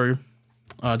or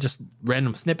just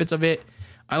random snippets of it,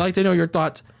 I'd like to know your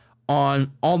thoughts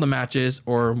on all the matches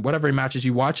or whatever matches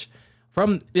you watch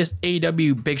from this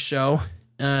AEW big show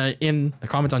in the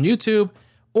comments on YouTube,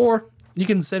 or you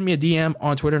can send me a DM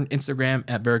on Twitter and Instagram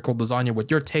at Very Cold Lasagna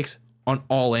with your takes on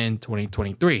All In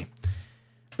 2023.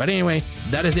 But anyway,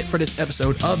 that is it for this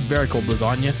episode of Very Cold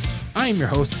Lasagna. I am your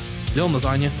host, Dylan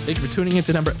Lasagna. Thank you for tuning in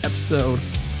to episode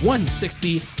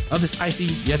 160 of this icy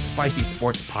yet spicy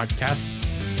sports podcast.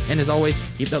 And as always,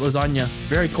 keep that lasagna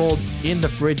very cold in the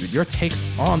fridge with your takes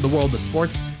on the world of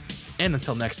sports. And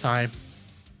until next time,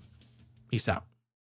 peace out.